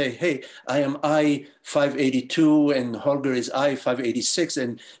 We don't say, hey, I am I 582 and Holger is I 586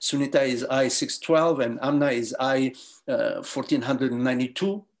 and Sunita is I 612 and Amna is I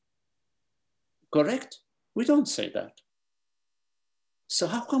 1492. Correct? We don't say that. So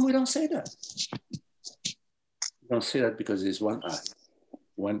how come we don't say that? We don't say that because there's one I,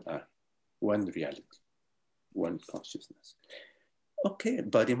 one reality, one consciousness. Okay,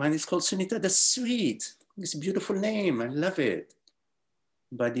 body mind is called Sunita. That's sweet. It's a beautiful name. I love it.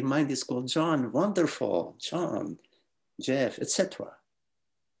 Body mind is called John. Wonderful. John, Jeff, etc.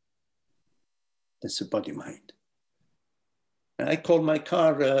 That's the body mind. I call my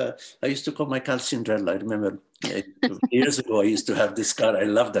car, I used to call my car Cinderella. I remember years ago, I used to have this car. I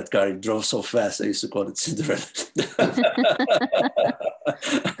loved that car. It drove so fast. I used to call it Cinderella.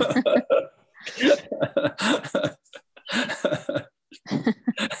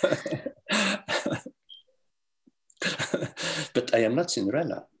 But I am not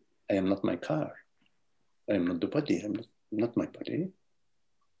Cinderella. I am not my car. I am not the body. I'm not my body.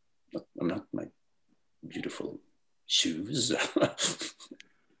 I'm not my beautiful shoes.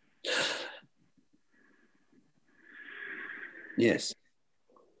 Yes.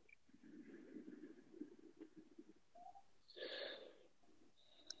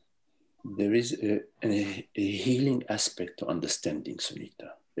 There is a healing aspect to understanding,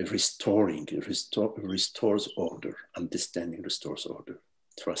 Sunita. A restoring, restores order. Understanding restores order.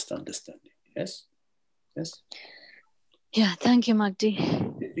 Trust, understanding. Yes? Yes? Yeah, thank you, Magdi.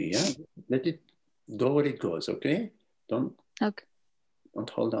 Yeah, let it go where it goes, okay? Don't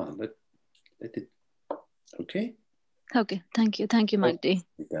hold on. Let it, okay? Okay, thank you, Magdi.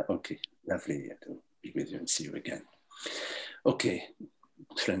 Okay, lovely to be with you and see you again. Okay,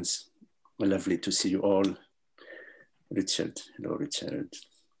 friends, lovely to see you all. Richard, hello, Richard.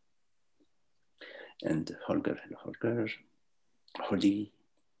 And Holger, hello, Holger. Holly,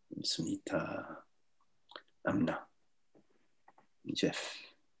 Sunita, Amna, Jeff,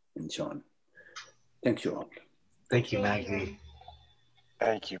 and John. Thank you all. Thank you, Magdi.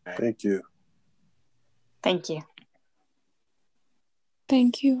 Thank you, Magdi. Thank you. Thank you.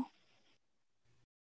 Thank you.